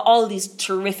it's got all these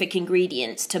terrific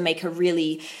ingredients to make a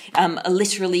really, a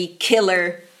literally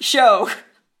killer show.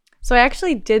 So I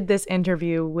actually did this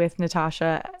interview with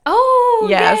Natasha. Oh,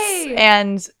 yes. Yay.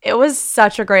 And it was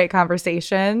such a great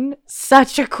conversation.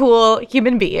 Such a cool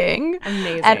human being.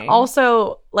 Amazing. And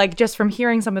also, like, just from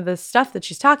hearing some of the stuff that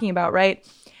she's talking about, right?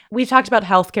 We've talked about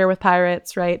healthcare with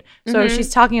pirates, right? So she's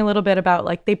talking a little bit about,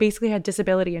 like, they basically had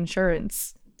disability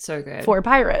insurance. So good. For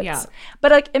pirates. Yeah.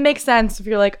 But, like, it makes sense if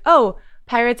you're like, oh,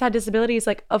 pirates had disabilities.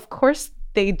 Like, of course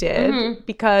they did,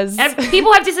 because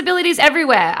people have disabilities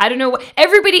everywhere. I don't know.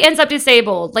 Everybody ends up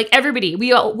disabled. Like, everybody.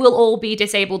 Will all be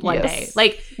disabled one day.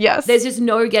 Like, there's just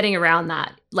no getting around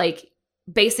that. Like,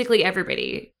 basically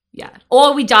everybody. Yeah.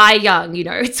 Or we die young,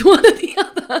 It's one or the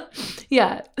other.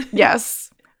 Yeah. Yes.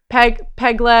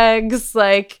 Peg legs,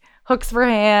 like hooks for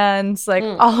hands, like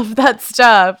all of that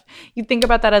stuff. You think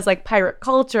about that as like pirate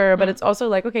culture, but it's also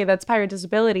like, okay, that's pirate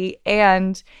disability,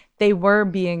 and they were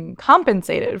being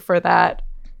compensated for that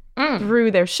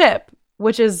through their ship,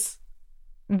 which is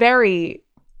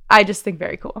I just think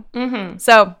very cool.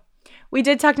 So we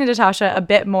did talk to Natasha a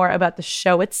bit more about the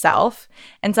show itself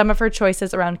and some of her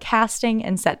choices around casting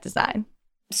and set design.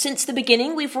 Since the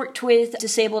beginning, we've worked with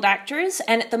disabled actors,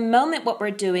 and at the moment what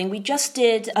we're doing, we just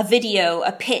did a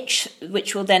pitch,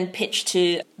 which will then pitch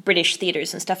to British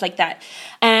theatres and stuff like that.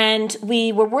 And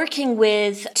we were working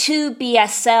with 2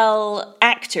 BSL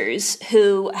actors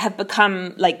who have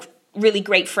become like really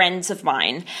great friends of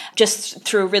mine just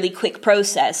through a really quick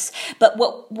process. But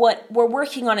what we're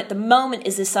working on at the moment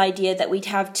is this idea that we'd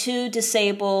have 2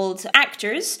 disabled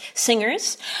actors,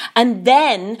 singers, and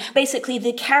then basically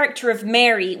the character of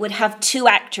Mary would have 2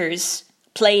 actors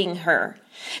playing her.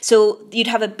 So you'd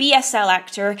have a BSL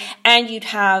actor and you'd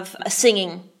have a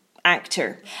singing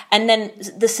actor. And then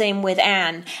the same with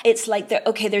Anne. It's like,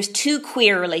 there's 2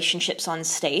 queer relationships on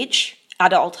stage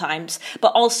at all times,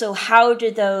 but also how do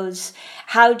those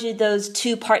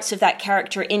 2 parts of that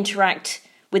character interact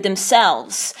with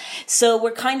themselves? So we're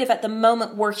kind of at the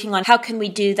moment working on how can we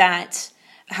do that?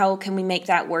 How can we make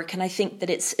that work? And I think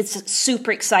that it's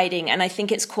super exciting, and I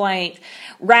think it's quite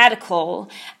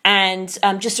radical and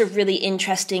just a really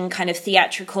interesting kind of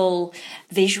theatrical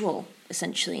visual,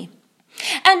 essentially.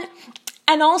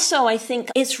 And also, I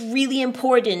think it's really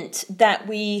important that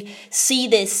we see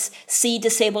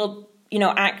disabled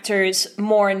actors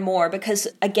more and more, because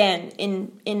again,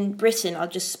 in Britain, I'll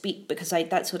just speak because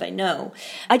that's what I know.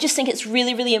 I just think it's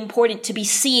really, really important to be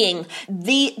seeing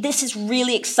this is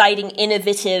really exciting,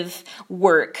 innovative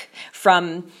work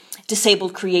from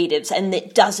disabled creatives, and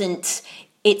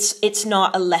it's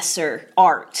not a lesser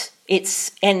art.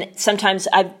 And sometimes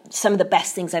some of the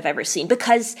best things I've ever seen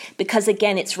because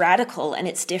again, it's radical and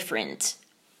it's different.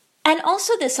 And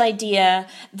also this idea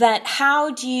that how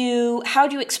do you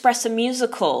express a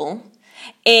musical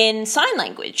in sign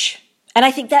language? And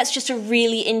I think that's just a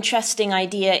really interesting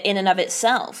idea in and of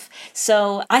itself.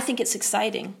 So I think it's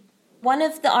exciting. One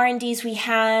of the R&Ds we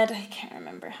had, I can't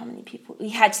remember how many people, we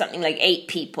had something like 8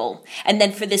 people. And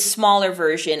then for this smaller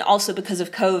version, also because of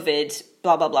COVID,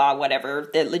 blah, blah, blah, whatever,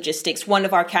 the logistics, one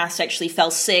of our cast actually fell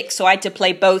sick. So I had to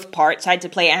play both parts. I had to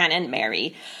play Anne and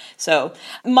Mary. So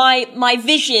my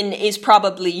vision is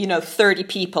probably, 30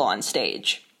 people on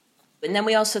stage. And then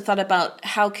we also thought about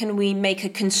how can we make a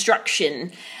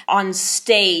construction on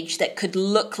stage that could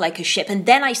look like a ship. And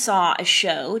then I saw a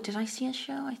show. Did I see a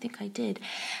show? I think I did.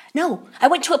 No, I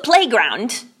went to a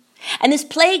playground, and this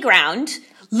playground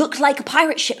looked like a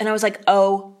pirate ship. And I was like,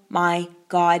 oh my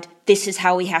God, this is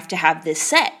how we have to have this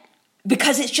set.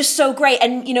 Because it's just so great.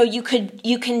 And, you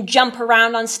can jump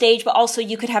around on stage, but also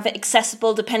you could have it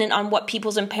accessible depending on what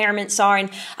people's impairments are. And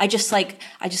I just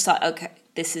thought, okay,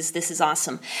 this is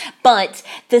awesome. But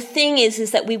the thing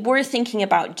is that we were thinking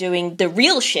about doing the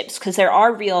real ships, because there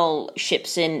are real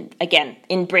ships in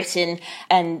Britain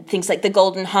and things like the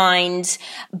Golden Hind.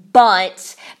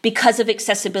 But because of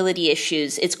accessibility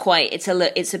issues, it's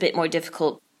a bit more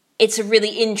difficult. It's a really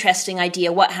interesting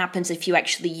idea. What happens if you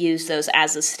actually use those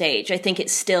as a stage? I think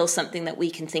it's still something that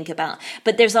we can think about.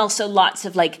 But there's also lots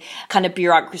of kind of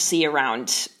bureaucracy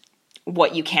around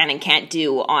what you can and can't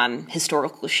do on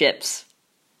historical ships.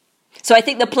 So I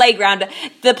think the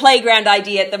playground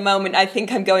idea at the moment, I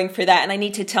think I'm going for that. And I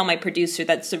need to tell my producer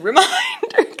that's a reminder,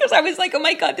 because I was like, oh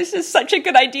my God, this is such a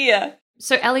good idea.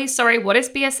 So Ellie, sorry, what is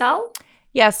BSL?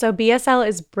 Yeah, so BSL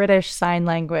is British Sign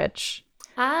Language.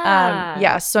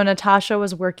 So Natasha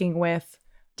was working with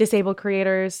disabled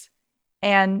creators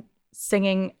and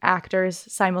singing actors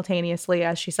simultaneously,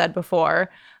 as she said before.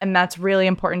 And that's really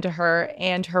important to her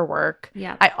and her work.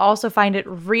 Yeah. I also find it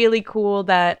really cool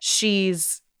that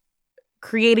she's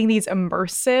creating these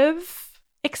immersive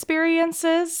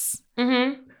experiences.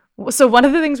 Mm-hmm. So one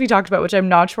of the things we talked about, which I'm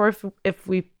not sure if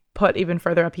we put even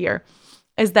further up here,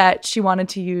 is that she wanted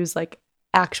to use like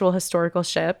actual historical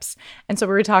ships. And so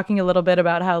we were talking a little bit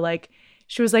about how like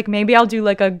she was like, maybe I'll do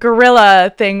like a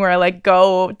guerrilla thing where I like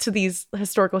go to these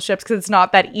historical ships, because it's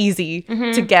not that easy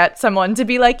to get someone to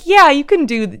be like, yeah, you can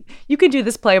do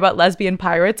this play about lesbian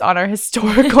pirates on our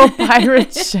historical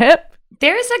pirate ship.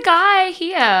 There's a guy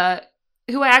here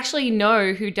who I actually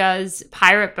know who does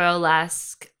pirate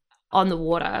burlesque on the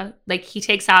water. Like he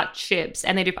takes out ships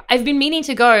and they do. I've been meaning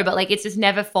to go, but like it's just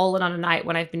never fallen on a night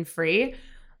when I've been free.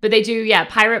 But they do,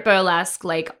 pirate burlesque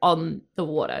like on the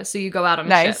water. So you go out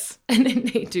on a ship and then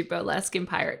they do burlesque in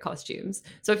pirate costumes.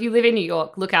 So if you live in New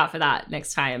York, look out for that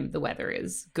next time the weather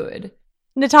is good.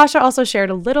 Natasha also shared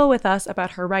a little with us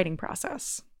about her writing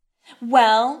process.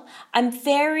 Well, I'm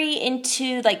very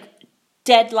into like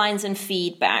deadlines and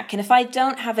feedback. And if I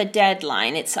don't have a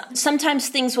deadline, it's sometimes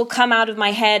things will come out of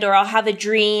my head, or I'll have a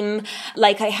dream.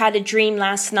 Like I had a dream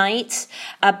last night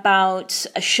about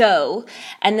a show.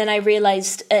 And then I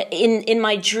realized in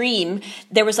my dream,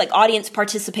 there was like audience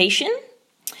participation.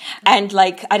 And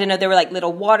like, I don't know, there were like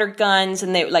little water guns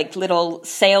and they were like little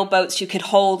sailboats you could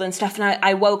hold and stuff. And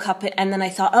I woke up and then I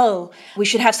thought, oh, we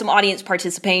should have some audience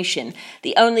participation.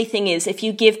 The only thing is, if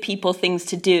you give people things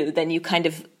to do, then you kind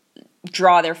of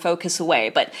draw their focus away,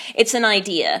 but it's an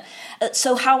idea.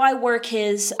 So how I work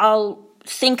is I'll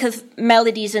think of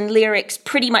melodies and lyrics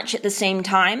pretty much at the same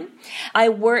time. I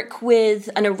work with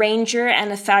an arranger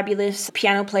and a fabulous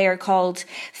piano player called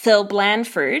Phil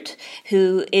Blanford,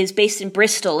 who is based in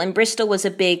Bristol. And Bristol was a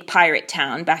big pirate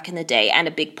town back in the day and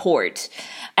a big port.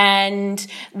 And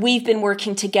we've been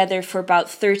working together for about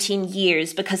 13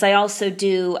 years because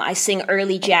I sing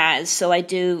early jazz. So I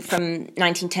do from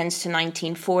 1910s to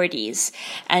 1940s.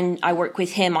 And I work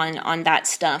with him on that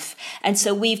stuff. And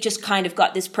so we've just kind of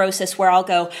got this process where I'll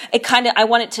go, I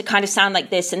want it to kind of sound like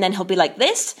this. And then he'll be like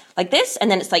this. And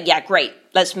then it's like, yeah, great,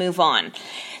 let's move on.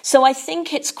 So I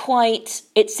think it's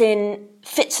in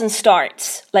fits and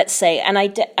starts, let's say. And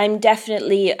I'm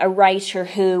definitely a writer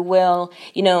who will,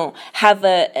 have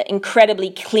an incredibly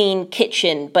clean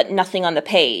kitchen, but nothing on the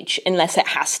page unless it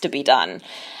has to be done,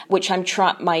 which I'm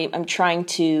trying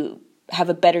to have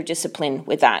a better discipline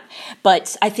with that.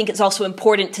 But I think it's also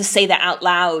important to say that out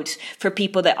loud for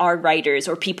people that are writers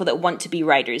or people that want to be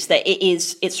writers, that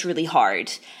it's really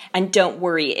hard. And don't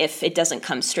worry if it doesn't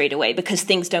come straight away, because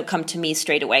things don't come to me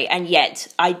straight away. And yet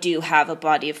I do have a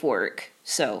body of work.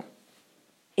 So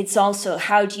it's also,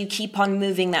 how do you keep on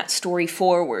moving that story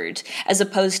forward, as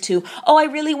opposed to, I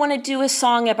really want to do a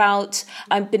song about,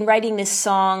 I've been writing this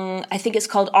song, I think it's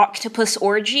called Octopus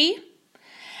Orgy.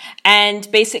 And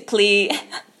basically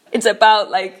it's about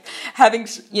like having,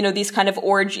 these kind of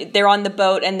orgy. They're on the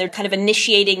boat and they're kind of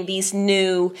initiating these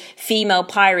new female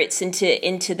pirates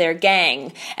into their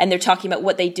gang. And they're talking about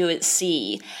what they do at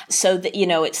sea. So that,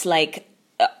 it's like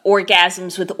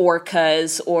orgasms with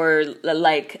orcas, or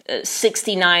like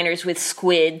 69ers with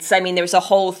squids. I mean, there's a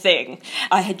whole thing.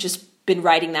 I had just been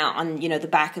writing that on, the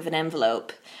back of an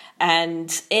envelope. And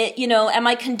it, am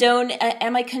I condoning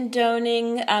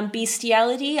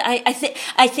bestiality? I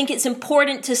think it's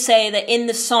important to say that in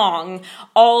the song,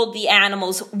 all the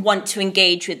animals want to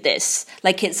engage with this.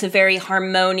 Like, it's a very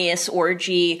harmonious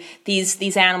orgy.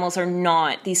 These animals are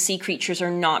not, these sea creatures are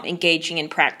not engaging in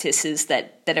practices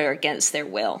that are against their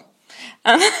will.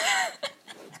 I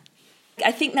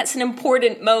think that's an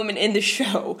important moment in the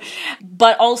show.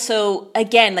 But also,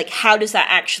 again, like, how does that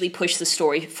actually push the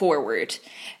story forward?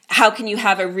 How can you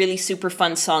have a really super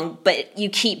fun song, but you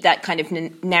keep that kind of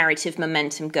narrative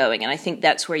momentum going? And I think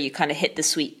that's where you kind of hit the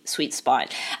sweet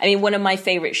spot. I mean, one of my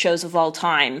favorite shows of all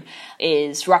time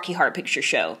is Rocky Horror Picture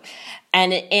Show.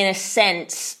 And in a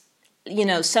sense,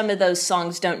 some of those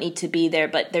songs don't need to be there,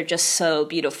 but they're just so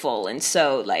beautiful and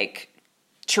so, like,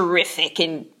 terrific,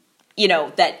 and,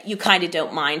 that you kind of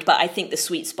don't mind. But I think the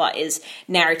sweet spot is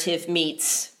narrative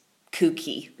meets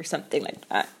kooky or something like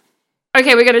that.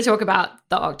 Okay, we're going to talk about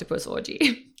the octopus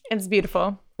orgy. It's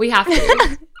beautiful. We have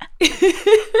to.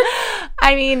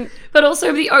 I mean, but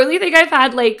also the only thing I've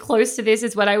had like close to this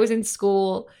is when I was in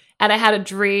school and I had a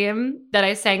dream that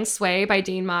I sang Sway by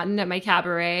Dean Martin at my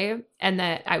cabaret and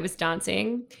that I was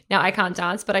dancing. Now I can't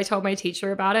dance, but I told my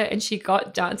teacher about it and she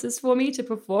got dancers for me to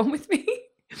perform with me.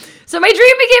 So my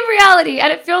dream became reality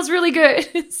and it feels really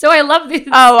good. So I love this.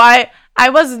 Oh, I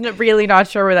wasn't really not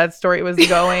sure where that story was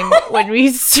going when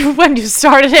you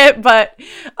started it, but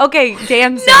okay,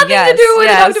 dancing. Nothing yes, to do with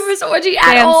yes. an octopus orgy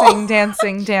at all.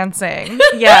 Dancing.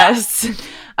 Yes.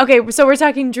 Okay, so we're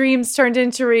talking dreams turned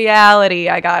into reality.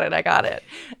 I got it.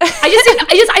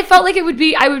 I felt like I would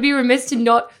be remiss to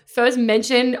not first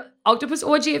mention octopus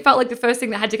orgy. It felt like the first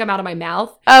thing that had to come out of my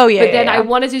mouth. Oh yeah. But then yeah. I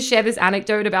wanted to share this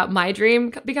anecdote about my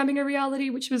dream becoming a reality,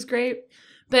 which was great.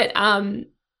 But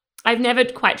I've never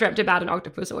quite dreamt about an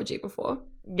octopus orgy before.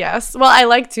 Yes. Well, I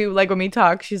like to, like when we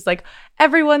talk, she's like,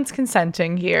 everyone's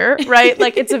consenting here, right?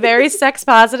 Like it's a very sex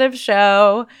positive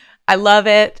show. I love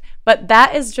it. But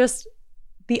that is just,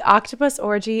 the octopus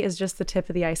orgy is just the tip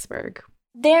of the iceberg.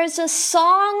 There's a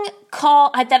song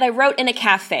called that I wrote in a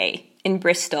cafe in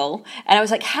Bristol, and I was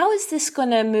like, how is this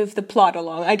going to move the plot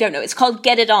along? I don't know. It's called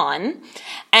Get It On,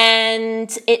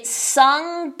 and it's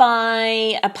sung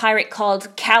by a pirate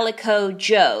called Calico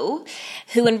Joe,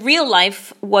 who in real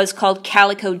life was called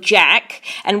Calico Jack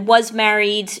and was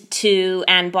married to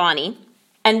Anne Bonny.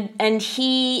 And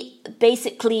he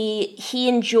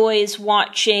enjoys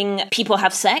watching people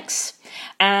have sex,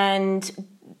 and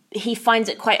he finds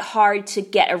it quite hard to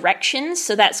get erections,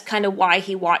 so that's kind of why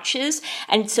he watches.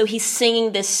 And so he's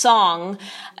singing this song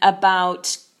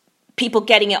about people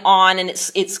getting it on, and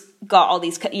it's got all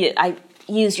these, I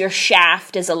use your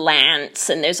shaft as a lance,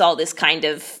 and there's all this kind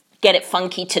of get it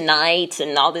funky tonight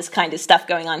and all this kind of stuff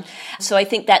going on. So I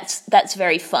think that's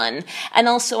very fun. And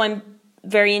also I'm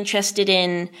very interested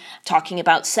in talking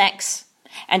about sex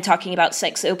and talking about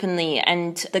sex openly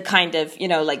and the kind of,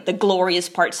 like the glorious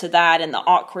parts of that and the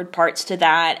awkward parts to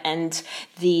that and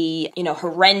the,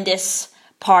 horrendous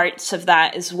parts of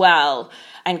that as well,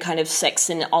 and kind of sex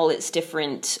in all its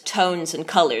different tones and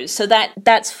colors. So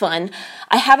that's fun.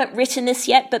 I haven't written this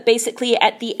yet, but basically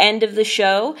at the end of the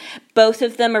show, both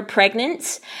of them are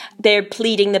pregnant. They're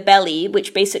pleading the belly,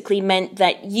 which basically meant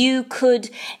that you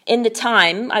could, in the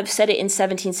time, I've said it in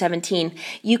 1717,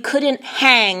 you couldn't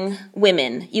hang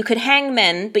women. You could hang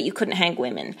men, but you couldn't hang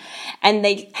women. And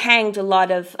they hanged a lot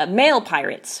of male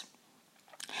pirates.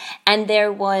 And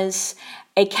there was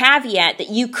a caveat that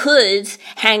you could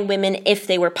hang women if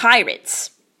they were pirates.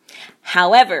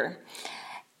 However,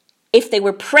 if they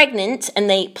were pregnant and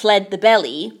they pled the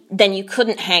belly, then you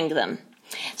couldn't hang them.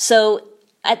 So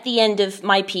at the end of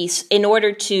my piece, in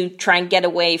order to try and get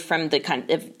away from the kind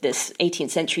of this 18th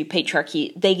century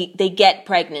patriarchy, they get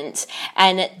pregnant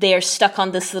and they're stuck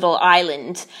on this little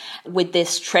island with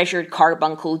this treasured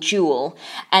carbuncle jewel.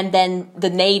 And then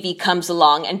the Navy comes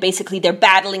along and basically they're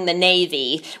battling the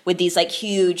Navy with these like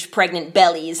huge pregnant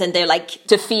bellies and they're like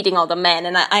defeating all the men.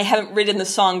 And I haven't written the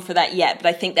song for that yet, but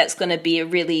I think that's going to be a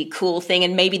really cool thing.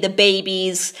 And maybe the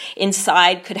babies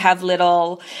inside could have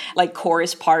little like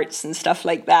chorus parts and stuff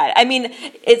like that. I mean,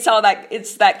 it's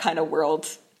that kind of world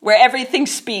where everything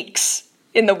speaks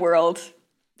in the world.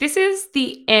 This is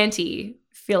the anti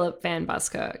Philip Van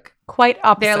Buskirk. Quite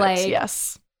opposite, They're like,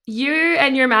 yes. You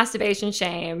and your masturbation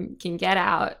shame can get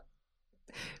out.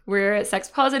 We're sex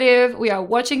positive. We are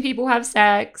watching people have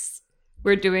sex.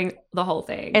 We're doing the whole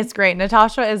thing. It's great.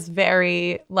 Natasha is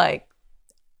very like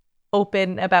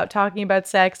open about talking about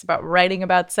sex, about writing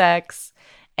about sex.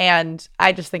 And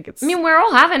I just think it's... we're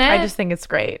all having it. I just think it's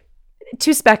great.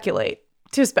 To speculate.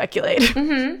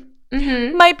 Mm-hmm.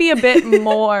 Mm-hmm. Might be a bit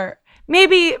more...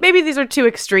 Maybe these are two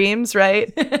extremes,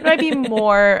 right? It might be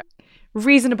more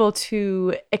reasonable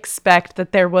to expect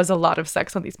that there was a lot of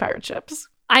sex on these pirate ships.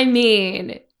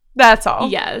 That's all.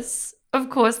 Yes. Of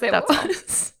course there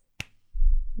was.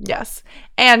 Yes.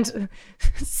 And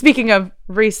speaking of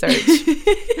research,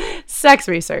 sex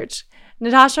research,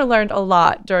 Natasha learned a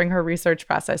lot during her research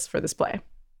process for this play.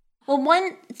 Well,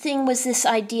 one thing was this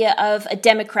idea of a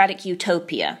democratic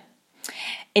utopia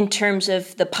in terms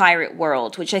of the pirate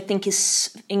world, which I think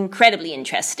is incredibly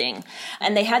interesting.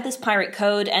 And they had this pirate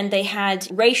code, and they had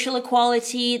racial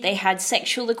equality, they had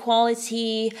sexual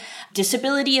equality,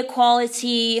 disability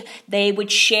equality. They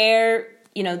would share,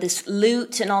 this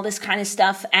loot and all this kind of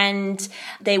stuff, and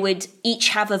they would each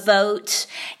have a vote.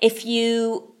 If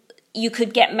you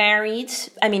could get married.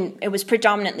 It was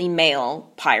predominantly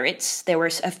male pirates. There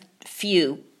were a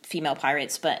few female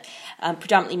pirates, but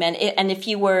predominantly men. And if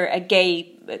you were a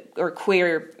gay or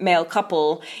queer male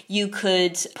couple, you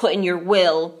could put in your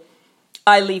will,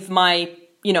 I leave my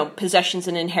possessions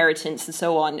and inheritance and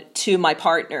so on to my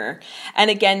partner. And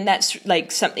again, that's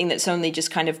like something that's only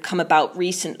just kind of come about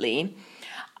recently.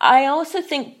 I also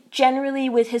think generally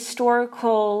with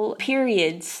historical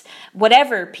periods,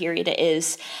 whatever period it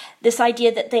is, this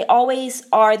idea that they always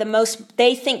are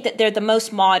they think that they're the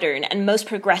most modern and most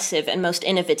progressive and most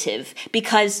innovative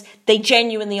because they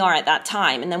genuinely are at that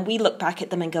time. And then we look back at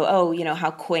them and go, oh,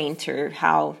 how quaint or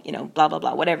how, blah, blah,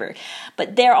 blah, whatever.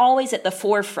 But they're always at the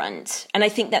forefront. And I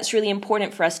think that's really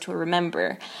important for us to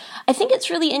remember. I think it's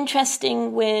really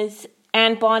interesting with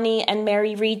Anne Bonny and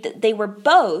Mary Read that they were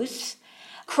both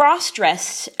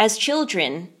cross-dressed as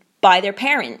children by their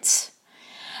parents,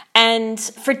 and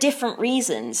for different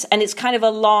reasons. And it's kind of a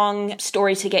long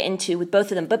story to get into with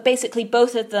both of them. But basically,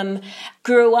 both of them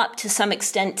grew up to some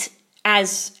extent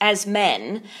as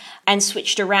men and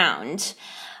switched around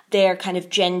their kind of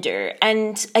gender.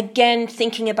 And again,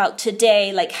 thinking about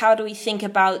today, like how do we think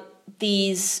about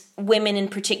these women in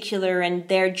particular and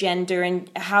their gender and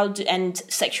and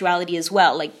sexuality as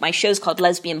well? Like my show's called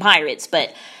Lesbian Pirates,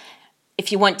 but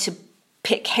if you want to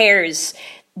pick hairs,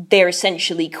 they're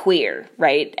essentially queer,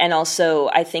 right? And also,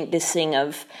 I think this thing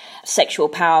of sexual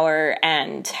power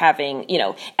and having,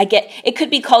 it could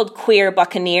be called queer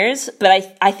buccaneers,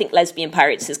 but I think Lesbian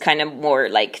Pirates is kind of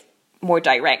more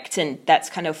direct, and that's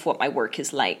kind of what my work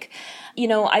is like.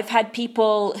 I've had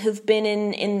people who've been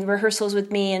in rehearsals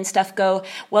with me and stuff go,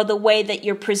 well, the way that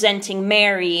you're presenting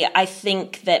Mary, I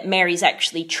think that Mary's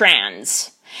actually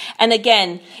trans. And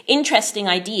again, interesting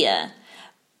idea.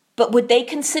 But would they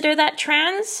consider that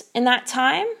trans in that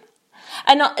time?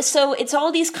 And so it's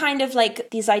all these kind of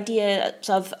like these ideas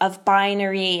of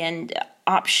binary and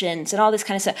options and all this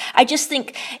kind of stuff. I just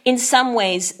think in some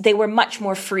ways they were much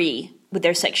more free with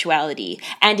their sexuality.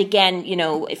 And again,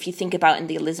 if you think about in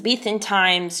the Elizabethan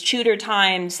times, Tudor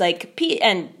times,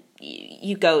 and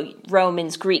you go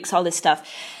Romans, Greeks, all this stuff.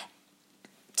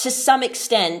 To some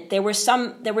extent, there were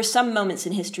some moments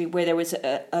in history where there was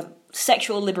a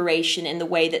sexual liberation in the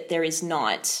way that there is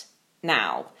not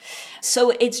now. So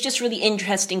it's just really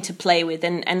interesting to play with,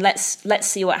 and let's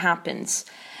see what happens.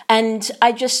 And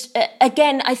I just,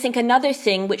 again, I think another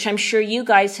thing, which I'm sure you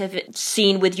guys have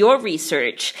seen with your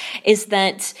research, is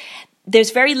that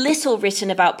there's very little written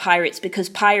about pirates because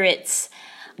pirates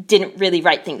didn't really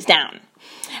write things down.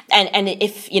 And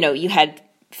if, you had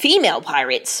female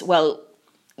pirates, well,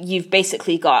 you've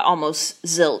basically got almost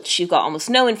zilch. You've got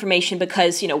almost no information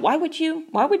because, why would you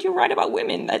write about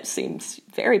women? That seems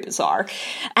very bizarre.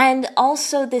 And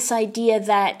also this idea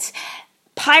that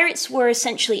pirates were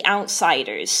essentially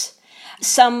outsiders.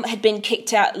 Some had been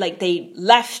kicked out, like they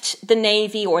left the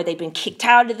Navy or they'd been kicked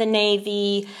out of the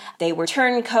Navy. They were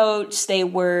turncoats. They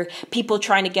were people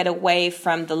trying to get away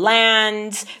from the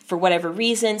land for whatever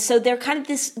reason. So they're kind of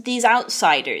these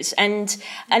outsiders. And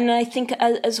I think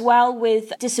as well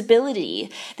with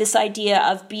disability, this idea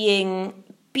of being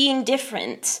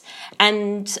different.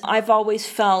 And I've always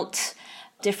felt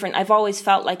different. I've always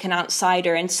felt like an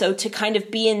outsider. And so to kind of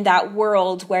be in that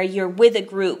world where you're with a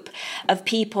group of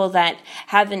people that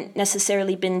haven't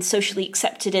necessarily been socially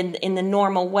accepted in the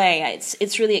normal way,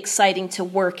 it's really exciting to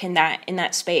work in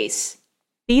that space.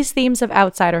 These themes of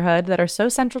outsiderhood that are so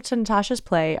central to Natasha's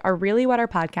play are really what our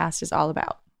podcast is all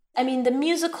about. I mean, the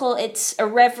musical, it's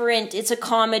irreverent, it's a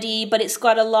comedy, but it's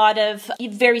got a lot of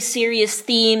very serious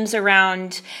themes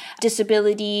around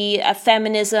disability,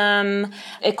 feminism,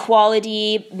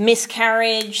 equality,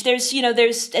 miscarriage.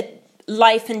 There's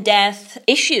life and death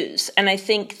issues. And I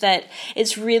think that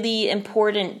it's really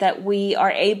important that we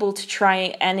are able to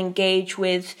try and engage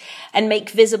with and make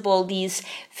visible these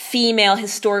female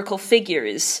historical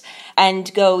figures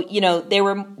and go,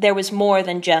 there was more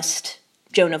than just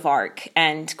Joan of Arc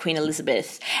and Queen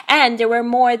Elizabeth. And there were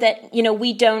more that,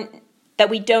 we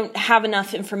don't have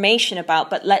enough information about,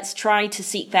 but let's try to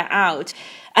seek that out.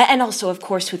 And also, of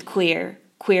course, with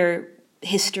queer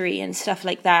history and stuff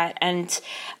like that. And,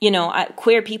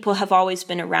 queer people have always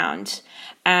been around,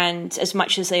 and as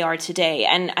much as they are today.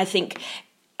 And I think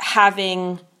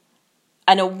having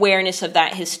an awareness of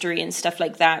that history and stuff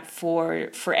like that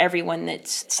for everyone that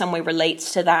some way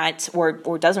relates to that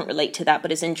or doesn't relate to that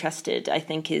but is interested, I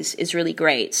think is really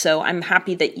great. So I'm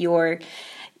happy that you're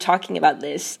talking about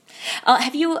this.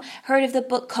 Have you heard of the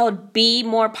book called Be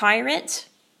More Pirate?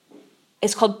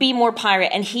 It's called Be More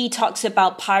Pirate, and he talks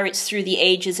about pirates through the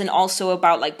ages and also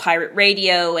about like pirate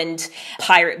radio and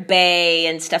Pirate Bay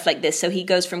and stuff like this. So he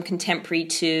goes from contemporary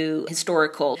to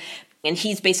historical, and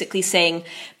he's basically saying,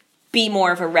 be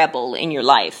more of a rebel in your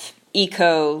life,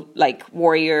 eco, like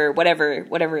warrior,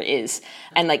 whatever it is.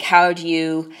 And like, how do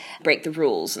you break the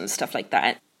rules and stuff like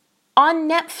that? On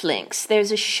Netflix,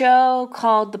 there's a show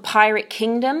called The Pirate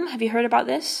Kingdom. Have you heard about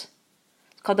this?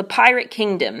 It's called The Pirate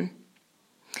Kingdom.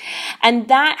 And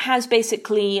that has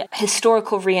basically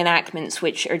historical reenactments,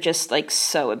 which are just like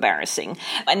so embarrassing.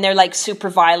 And they're like super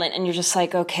violent, and you're just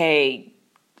like, okay,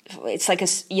 it's like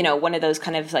one of those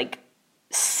kind of like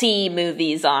C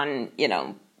movies on,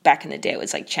 back in the day it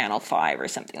was like Channel 5 or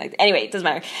something like that. Anyway, it doesn't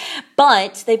matter.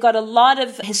 But they've got a lot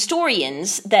of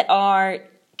historians that are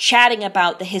chatting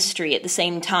about the history at the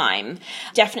same time.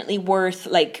 Definitely worth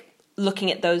like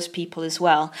looking at those people as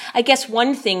well. I guess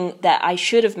one thing that I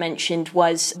should have mentioned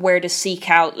was where to seek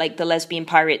out like the Lesbian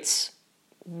Pirates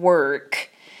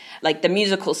work, like the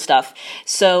musical stuff.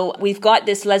 So we've got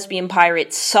this Lesbian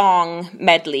Pirates song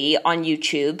medley on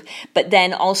YouTube, but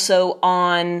then also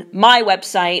on my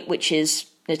website, which is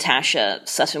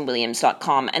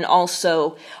NatashaSuttonWilliams.com, and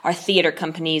also our theater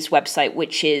company's website,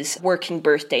 which is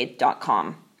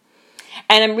WorkingBirthday.com.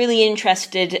 And I'm really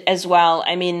interested as well.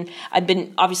 I mean, I've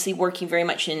been obviously working very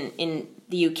much in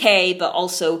the UK, but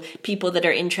also people that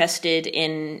are interested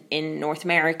in North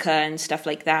America and stuff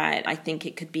like that. I think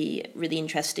it could be really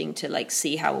interesting to like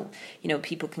see how,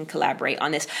 people can collaborate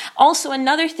on this. Also,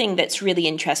 another thing that's really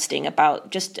interesting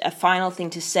about, just a final thing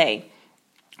to say,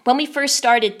 when we first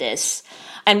started this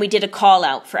and we did a call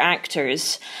out for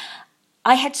actors,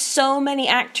 I had so many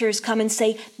actors come and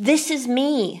say, "This is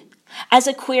me. As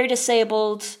a queer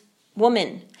disabled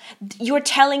woman, you're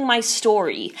telling my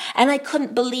story." And I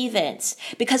couldn't believe it,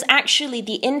 because actually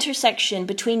the intersection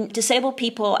between disabled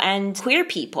people and queer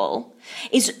people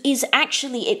is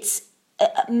actually, it's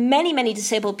many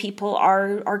disabled people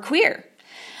are queer.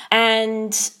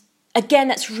 And again,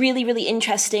 that's really, really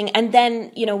interesting. And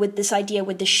then, with this idea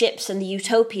with the ships and the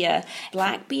utopia,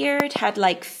 Blackbeard had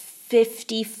like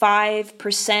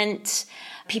 55%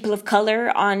 people of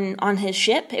color on his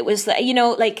ship. It was,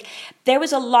 there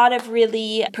was a lot of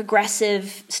really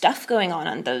progressive stuff going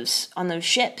on those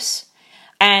ships.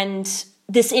 And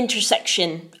this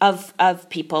intersection of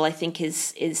people, I think,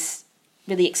 is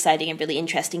really exciting and really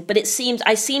interesting. But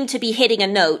I seem to be hitting a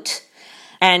note,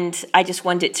 and I just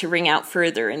want it to ring out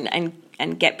further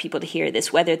and get people to hear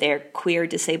this, whether they're queer,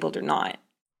 disabled or not.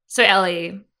 So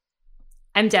Ellie,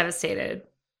 I'm devastated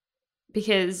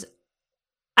because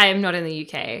I am not in the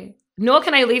UK, nor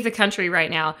can I leave the country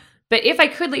right now. But if I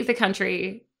could leave the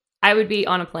country, I would be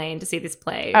on a plane to see this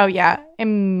play. Oh, yeah,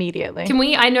 immediately.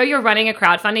 I know you're running a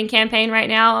crowdfunding campaign right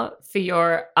now for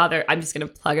your other, I'm just going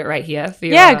to plug it right here, for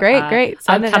your great.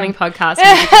 upcoming podcast,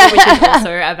 which is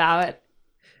also about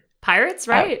pirates,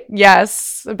 right?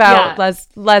 Yes, about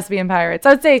lesbian pirates.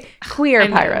 I would say queer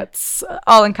pirates,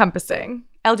 all-encompassing.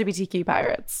 LGBTQ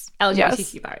pirates.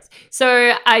 Pirates.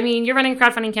 So, I mean, you're running a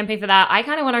crowdfunding campaign for that. I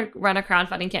kind of want to run a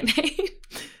crowdfunding campaign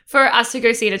for us to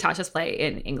go see Natasha's play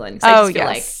in England. So I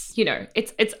just feel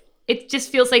like, it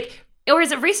just feels like, or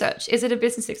is it research? Is it a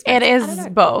business expense? It is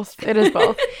both. It is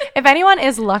both. If anyone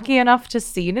is lucky enough to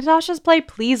see Natasha's play,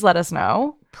 please let us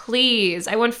know. Please.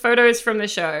 I want photos from the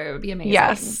show. It would be amazing.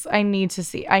 Yes, I need to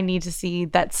see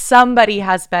that somebody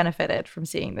has benefited from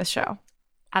seeing this show.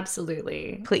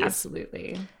 Absolutely. Please.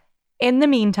 Absolutely. In the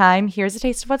meantime, here's a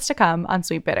taste of what's to come on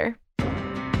Sweet Bitter.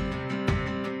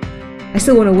 I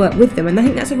still want to work with them, and I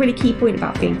think that's a really key point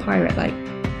about being pirate. Like,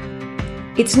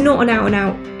 it's not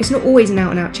it's not always an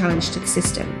out and out challenge to the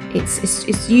system.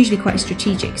 It's usually quite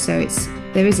strategic. So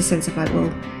there is a sense of like,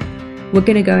 well, we're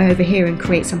going to go over here and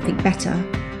create something better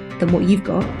than what you've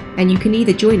got, and you can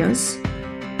either join us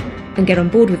and get on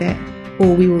board with it,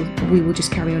 or we will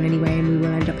just carry on anyway, and we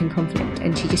will end up in conflict.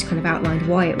 And she just kind of outlined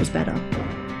why it was better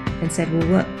and said, we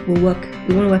want to work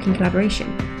in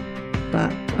collaboration,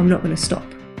 but I'm not going to stop.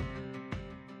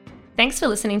 Thanks for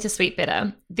listening to Sweet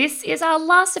Bitter. This is our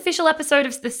last official episode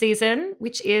of the season,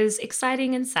 which is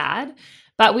exciting and sad,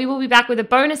 but we will be back with a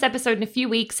bonus episode in a few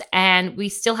weeks, and we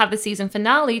still have the season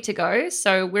finale to go,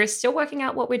 so we're still working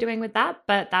out what we're doing with that,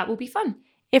 but that will be fun.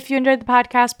 If you enjoyed the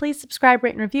podcast, please subscribe,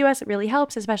 rate, and review us. It really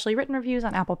helps, especially written reviews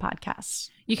on Apple Podcasts.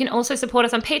 You can also support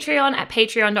us on Patreon at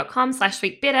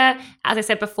patreon.com/sweetbitter. As I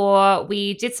said before,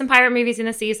 we did some pirate movies in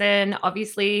the season.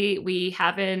 Obviously, we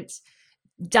haven't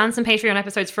done some Patreon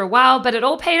episodes for a while, but it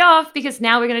all paid off because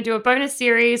now we're going to do a bonus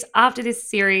series after this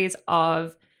series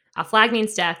of Our Flag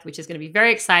Means Death, which is going to be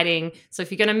very exciting. So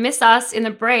if you're going to miss us in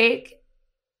the break,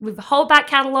 we have a whole back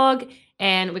catalog,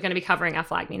 and we're going to be covering Our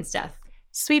Flag Means Death.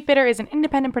 Sweet Bitter is an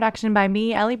independent production by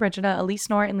me, Ellie Brigida, Elise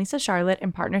Knorr, and Lisa Charlotte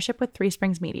in partnership with Three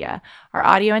Springs Media. Our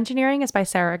audio engineering is by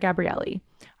Sarah Gabrielli.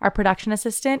 Our production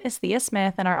assistant is Thea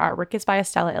Smith, and our artwork is by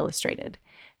Estella Illustrated.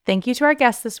 Thank you to our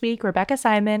guests this week, Rebecca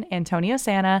Simon, Antonio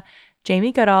Sana,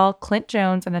 Jamie Goodall, Clint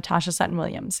Jones, and Natasha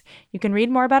Sutton-Williams. You can read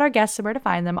more about our guests and where to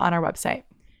find them on our website.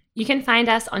 You can find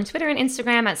us on Twitter and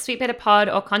Instagram at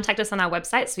SweetBitterPod or contact us on our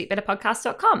website,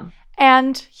 sweetbitterpodcast.com.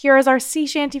 And here is our sea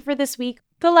shanty for this week,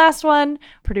 the last one,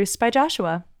 produced by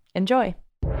Joshua. Enjoy.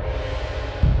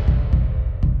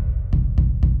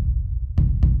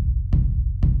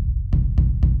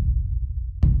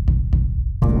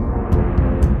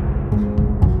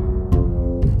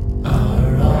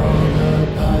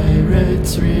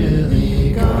 It's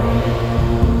really gone.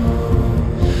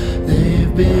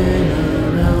 They've been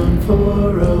around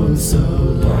for oh so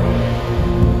long.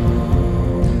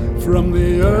 From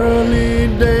the early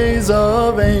days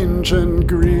of ancient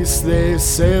Greece, they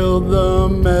sailed the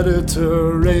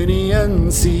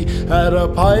Mediterranean Sea, had a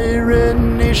pirate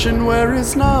nation where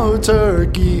is now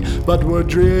Turkey, but were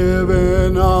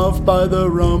driven off by the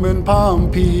Roman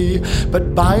Pompey.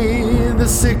 But by the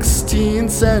 16th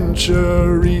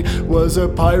century was a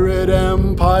pirate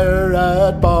empire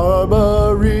at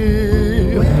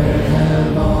Barbary. Where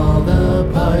have all the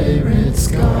pirates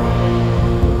gone?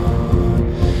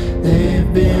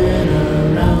 They've been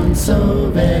around so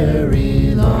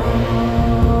very long.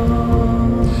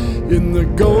 In the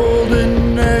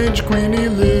golden age, Queen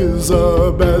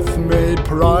Elizabeth made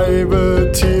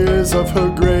privateers of her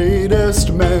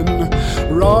greatest men.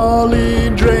 Raleigh,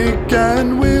 Drake,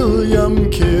 and William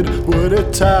Kidd would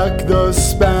attack the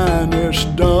Spanish,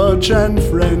 Dutch, and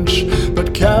French,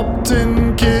 but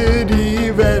Captain Kidd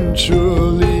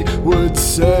eventually would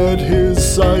set his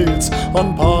sights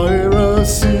on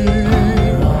piracy.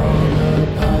 Are all the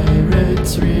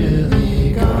pirates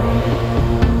really gone?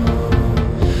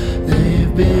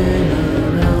 They've been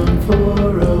around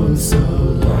for oh so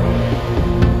long.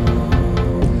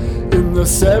 In the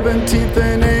 17th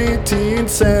and 18th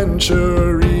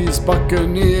centuries,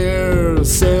 buccaneers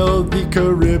sailed the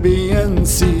Caribbean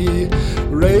Sea,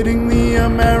 raiding the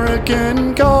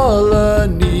American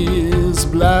colonies.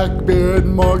 Blackbeard,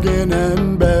 Morgan,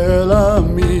 and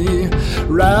Bellamy,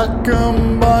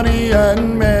 Rackham, Bonny,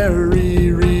 and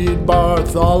Mary Read,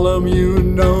 Bartholomew,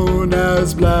 known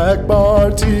as Black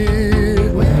Barty.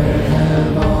 Where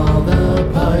have all the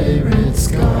pirates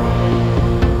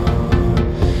gone?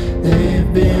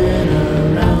 They've been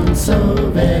around so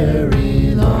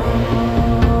very long.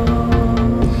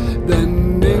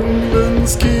 Then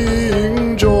England's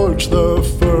King George the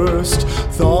First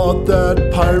thought that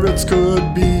pirates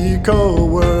could be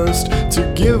coerced to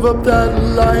give up that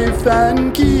life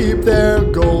and keep their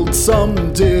gold.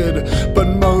 Some did, but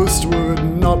most would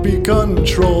not be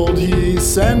controlled. He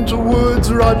sent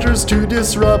Woodes Rogers to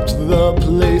disrupt the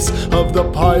place of the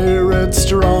pirate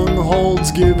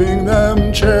strongholds, giving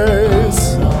them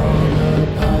chase. Are all the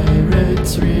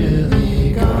pirates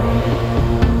really gone?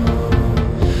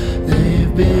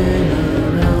 They've been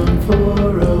around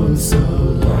for oh so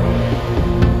long.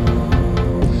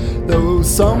 Though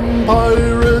some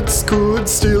pirates could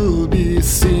still be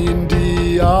seen,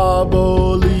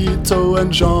 Diabolito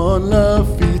and Jean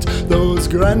Lafitte, those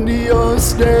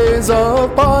grandiose days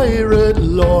of pirate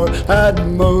lore had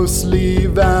mostly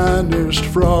vanished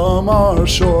from our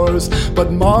shores.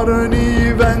 But modern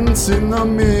events in the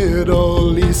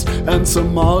Middle East and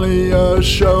Somalia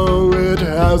show it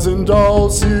hasn't all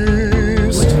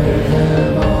ceased. Where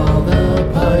have all the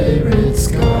pirates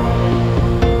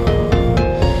gone?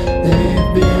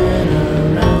 They've been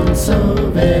around so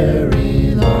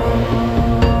very long.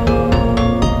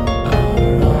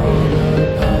 Are all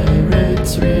the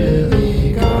pirates really